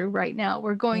going through right now.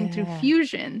 We're going through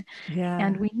fusion,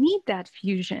 and we need that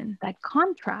fusion, that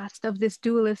contrast of this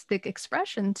dualistic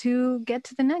expression to get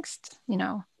to the next, you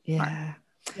know.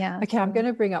 Okay, I'm going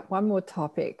to bring up one more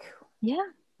topic.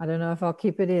 I don't know if I'll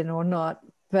keep it in or not,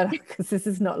 but because this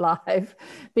is not live,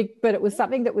 but it was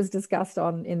something that was discussed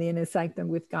in the Inner Sanctum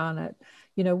with Garnet.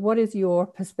 You know, what is your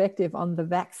perspective on the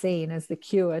vaccine as the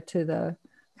cure to the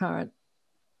current,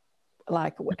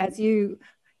 like, as you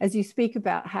speak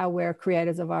about how we're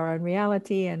creators of our own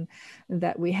reality, and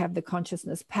that we have the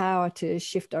consciousness power to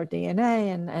shift our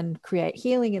DNA and create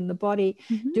healing in the body,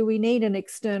 do we need an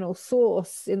external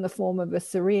source in the form of a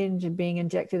syringe and being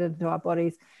injected into our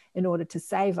bodies in order to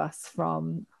save us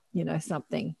from, you know,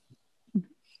 something?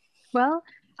 Well,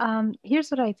 here's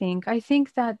what I think. I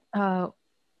think that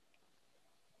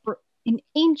in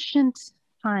ancient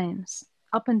times,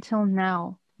 up until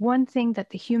now, one thing that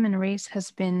the human race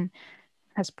has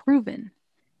proven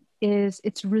is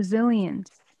its resilience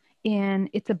in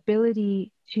its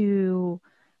ability to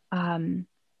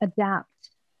adapt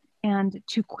and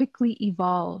to quickly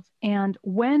evolve. And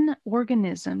when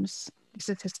organisms, this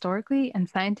is historically and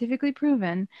scientifically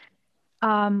proven,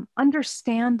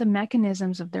 understand the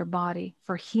mechanisms of their body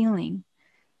for healing,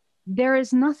 there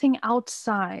is nothing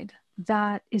outside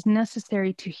that is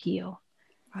necessary to heal.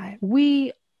 Right.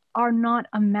 We are not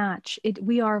a match.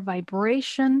 We are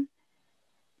vibration.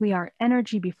 We are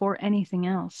energy before anything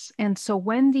else. And so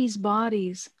when these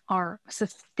bodies are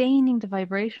sustaining the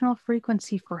vibrational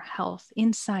frequency for health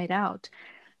inside out,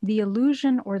 the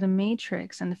illusion or the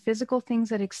matrix and the physical things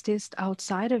that exist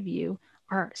outside of you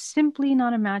are simply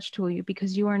not a match to you,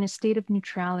 because you are in a state of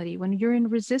neutrality. When you're in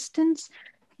resistance,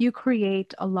 you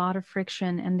create a lot of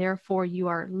friction, and therefore you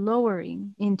are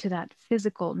lowering into that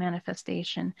physical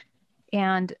manifestation.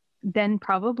 And then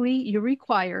probably you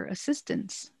require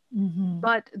assistance. Mm-hmm.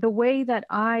 But the way that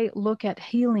I look at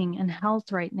healing and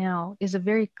health right now is a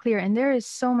very clear, and there is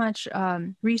so much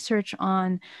research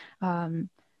on,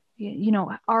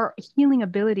 our healing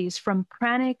abilities, from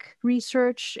pranic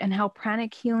research and how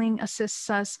pranic healing assists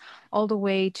us, all the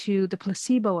way to the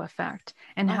placebo effect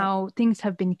and Right. how things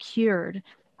have been cured.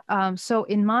 So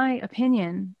in my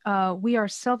opinion, we are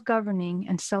self-governing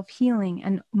and self-healing.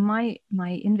 And my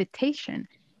invitation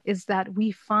is that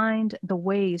we find the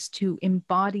ways to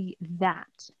embody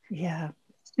that Yeah.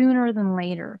 sooner than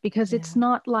later, because Yeah. it's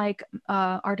not like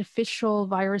artificial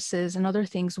viruses and other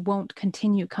things won't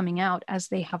continue coming out as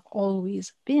they have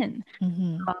always been.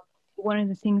 Mm-hmm. One of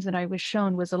the things that I was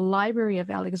shown was a library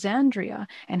of Alexandria,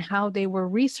 and how they were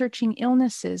researching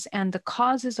illnesses and the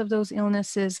causes of those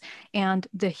illnesses and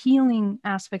the healing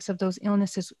aspects of those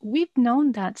illnesses. We've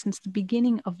known that since the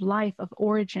beginning of life, of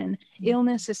origin. Mm-hmm.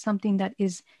 Illness is something that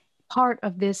is part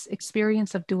of this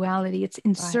experience of duality. It's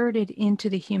inserted into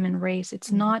the human race. It's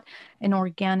Mm-hmm. not an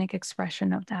organic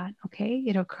expression of that. Okay.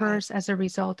 It occurs as a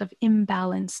result of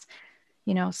imbalance,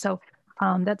 so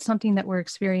that's something that we're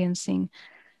experiencing.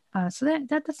 So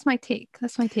that's my take.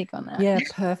 That's my take on that. Yeah,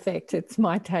 perfect. It's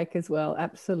my take as well.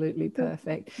 Absolutely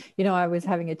perfect. I was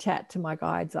having a chat to my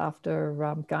guides after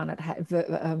Garnet had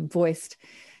voiced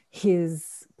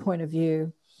his point of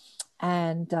view.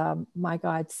 And my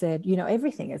guide said,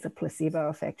 everything is a placebo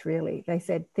effect, really. They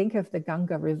said, think of the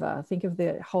Ganga River, think of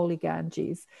the holy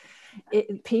Ganges.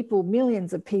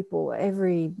 Millions of people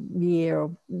every year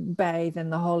bathe in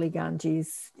the holy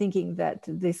Ganges, thinking that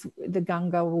the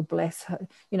Ganga will bless her,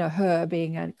 her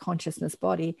being a consciousness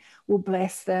body, will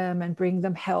bless them and bring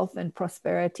them health and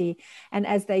prosperity. And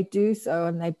as they do so,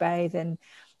 and they bathe, and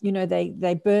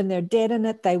they burn their dead in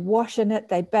it, they wash in it,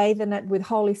 they bathe in it with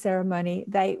holy ceremony,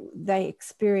 they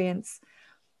experience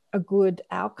a good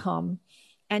outcome.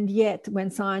 And yet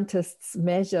when scientists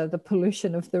measure the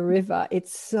pollution of the river,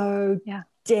 it's so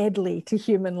deadly to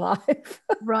human life.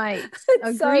 Right.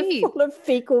 It's Agreed. so full of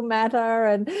fecal matter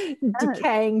and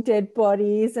decaying dead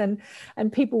bodies and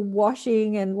people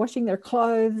washing their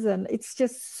clothes, and it's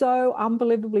just so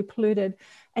unbelievably polluted.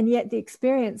 And yet the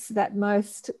experience that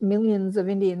most millions of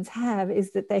Indians have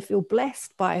is that they feel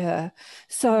blessed by her.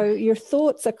 So your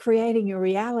thoughts are creating your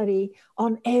reality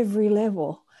on every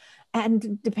level.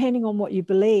 And depending on what you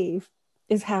believe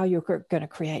is how you're going to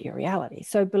create your reality.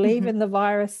 So believe in the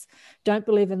virus, don't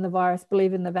believe in the virus,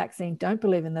 believe in the vaccine, don't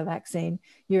believe in the vaccine.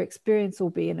 Your experience will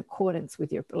be in accordance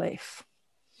with your belief.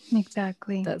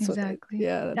 Exactly. That's exactly.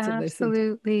 that's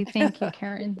absolutely. Thank you,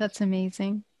 Karen. That's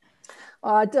amazing.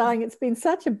 Oh, darling, it's been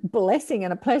such a blessing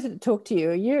and a pleasure to talk to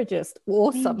you. You're just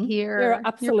awesome. You're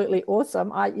absolutely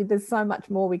awesome. There's so much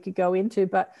more we could go into,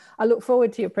 but I look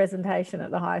forward to your presentation at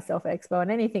the Higher Self Expo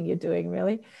and anything you're doing,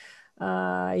 really.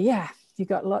 You've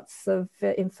got lots of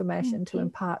information to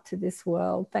impart to this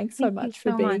world. Thanks so much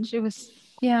for being. It was,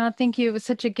 thank you. It was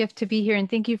such a gift to be here, and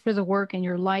thank you for the work and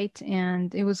your light.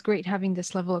 And it was great having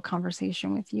this level of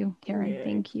conversation with you, Karen.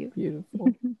 Thank you.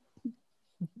 Beautiful.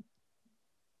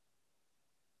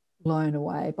 Blown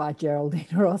away by Geraldine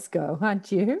Orozco,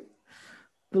 aren't you?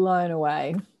 Blown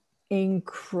away.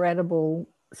 Incredible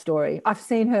story. I've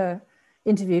seen her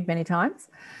interviewed many times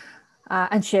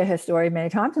and share her story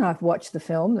many times, and I've watched the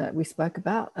film that we spoke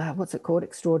about. What's it called?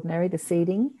 Extraordinary, The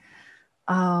Seeding.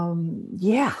 So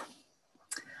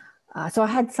I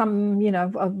had some,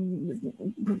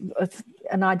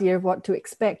 an idea of what to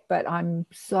expect, but I'm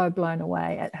so blown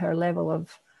away at her level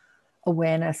of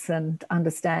awareness and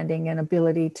understanding and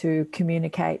ability to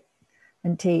communicate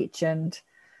and teach, and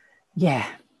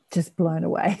just blown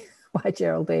away by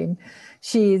Geraldine.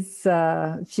 She's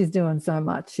doing so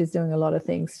much. She's doing a lot of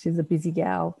things. She's a busy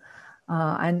gal.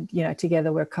 And, you know,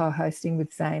 together we're co-hosting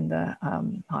with Zane the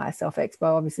Higher Self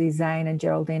Expo. Obviously, Zane and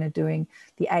Geraldine are doing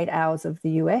the 8 hours of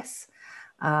the US.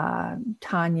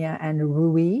 Tanya and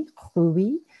Rui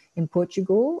in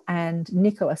Portugal, and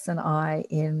Nicholas and I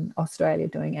in Australia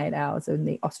doing 8 hours in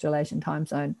the Australasian time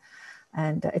zone.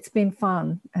 And it's been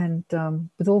fun. And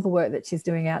with all the work that she's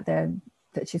doing out there,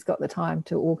 that she's got the time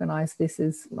to organise this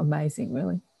is amazing,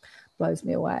 really. Blows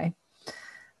me away.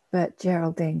 But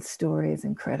Geraldine's story is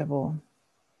incredible.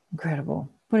 Incredible.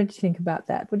 What did you think about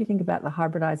that? What do you think about the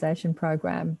hybridization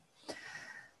program?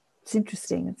 It's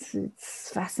interesting.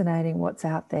 It's fascinating what's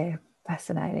out there.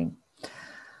 Fascinating.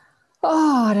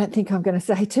 Oh, I don't think I'm going to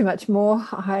say too much more.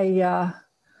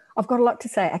 I've got a lot to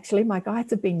say, actually. My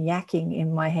guides have been yakking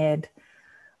in my head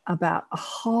about a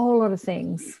whole lot of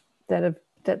things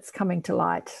that's coming to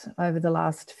light over the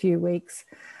last few weeks.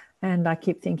 And I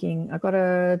keep thinking, I've got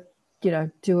to, you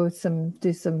know, do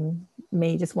some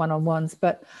me just one-on-ones,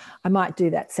 but I might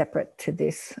do that separate to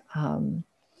this,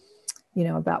 you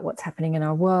know, about what's happening in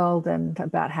our world and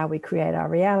about how we create our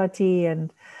reality.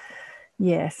 And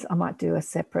yes, I might do a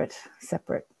separate,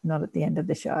 not at the end of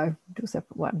the show, do a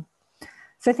separate one.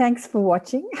 So thanks for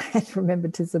watching, and remember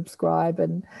to subscribe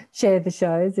and share the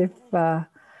shows.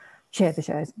 Share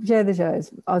the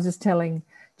shows. I was just telling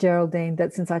Geraldine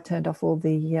that since I turned off all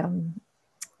the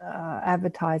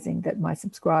advertising, that my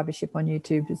subscribership on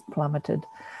YouTube has plummeted.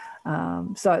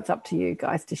 So it's up to you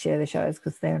guys to share the shows,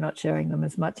 because they're not sharing them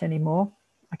as much anymore.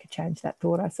 I could change that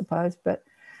thought, I suppose. But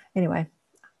anyway,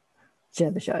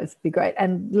 share the shows. Be great.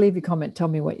 And leave your comment. Tell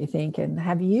me what you think. And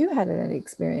have you had any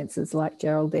experiences like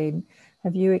Geraldine?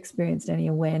 Have you experienced any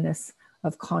awareness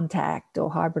of contact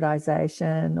or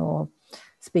hybridization or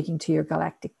speaking to your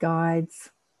galactic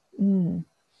guides? Have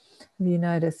you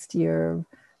noticed your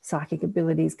psychic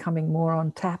abilities coming more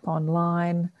on tap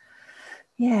online?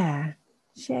 Yeah,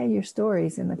 share your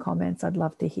stories in the comments. I'd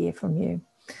love to hear from you.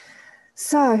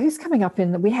 So who's coming up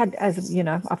we had, as you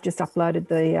know, I've just uploaded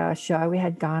the show. We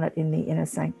had Garnet in the Inner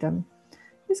Sanctum.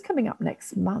 Who's coming up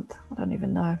next month? I don't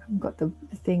even know. I've got the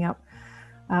thing up.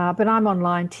 But I'm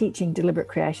online teaching deliberate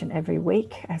creation every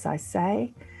week, as I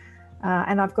say.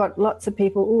 And I've got lots of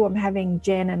people. Oh, I'm having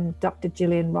Jen and Dr.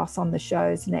 Gillian Ross on the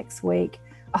shows next week.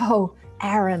 Oh,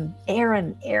 Aaron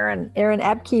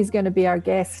Abke is going to be our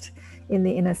guest in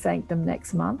the Inner Sanctum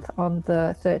next month on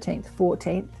the 13th,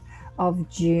 14th of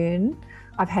June.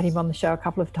 I've had him on the show a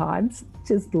couple of times.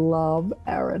 Just love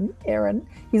Aaron.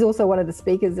 He's also one of the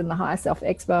speakers in the Higher Self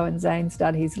Expo, and Zane's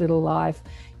done his little live,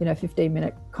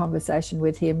 15-minute conversation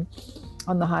with him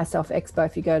on the Higher Self Expo.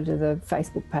 If you go to the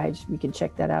Facebook page, you can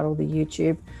check that out, or the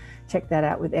YouTube. Check that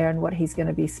out with Aaron, what he's going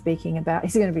to be speaking about.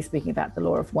 He's going to be speaking about the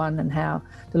Law of One and how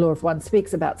the Law of One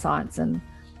speaks about science and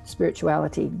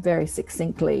spirituality very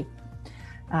succinctly.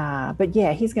 But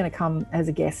yeah, he's going to come as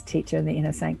a guest teacher in the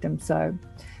Inner Sanctum. So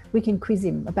we can quiz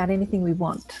him about anything we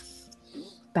want,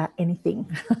 about anything.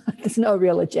 There's no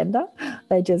real agenda.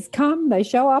 They just come, they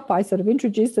show up. I sort of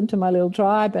introduce them to my little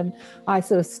tribe, and I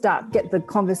sort of get the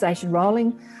conversation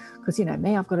rolling. Because, you know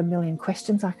me, I've got a million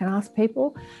questions I can ask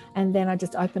people. And then I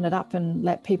just open it up and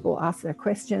let people ask their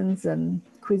questions and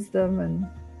quiz them, and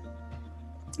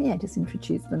yeah, just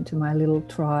introduce them to my little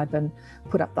tribe and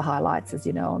put up the highlights, as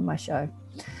you know, on my show.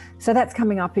 So that's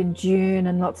coming up in June,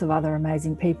 and lots of other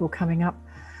amazing people coming up.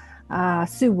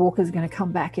 Sue Walker's going to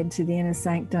come back into the Inner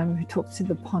Sanctum, who talks to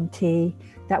the Ponte.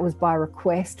 That was by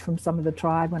request from some of the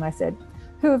tribe when I said,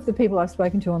 who of the people I've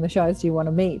spoken to on the shows do you want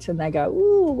to meet? And they go,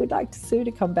 ooh, we'd like Sue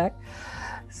to come back.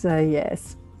 So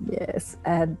yes.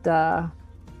 And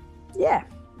yeah,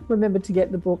 remember to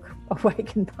get the book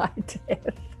Awakened by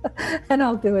Death. And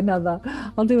I'll do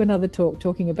another talk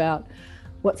talking about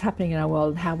what's happening in our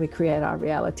world, how we create our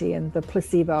reality, and the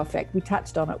placebo effect. We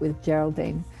touched on it with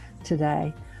Geraldine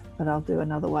today, but I'll do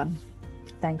another one.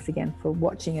 Thanks again for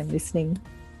watching and listening.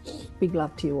 Big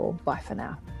love to you all. Bye for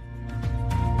now.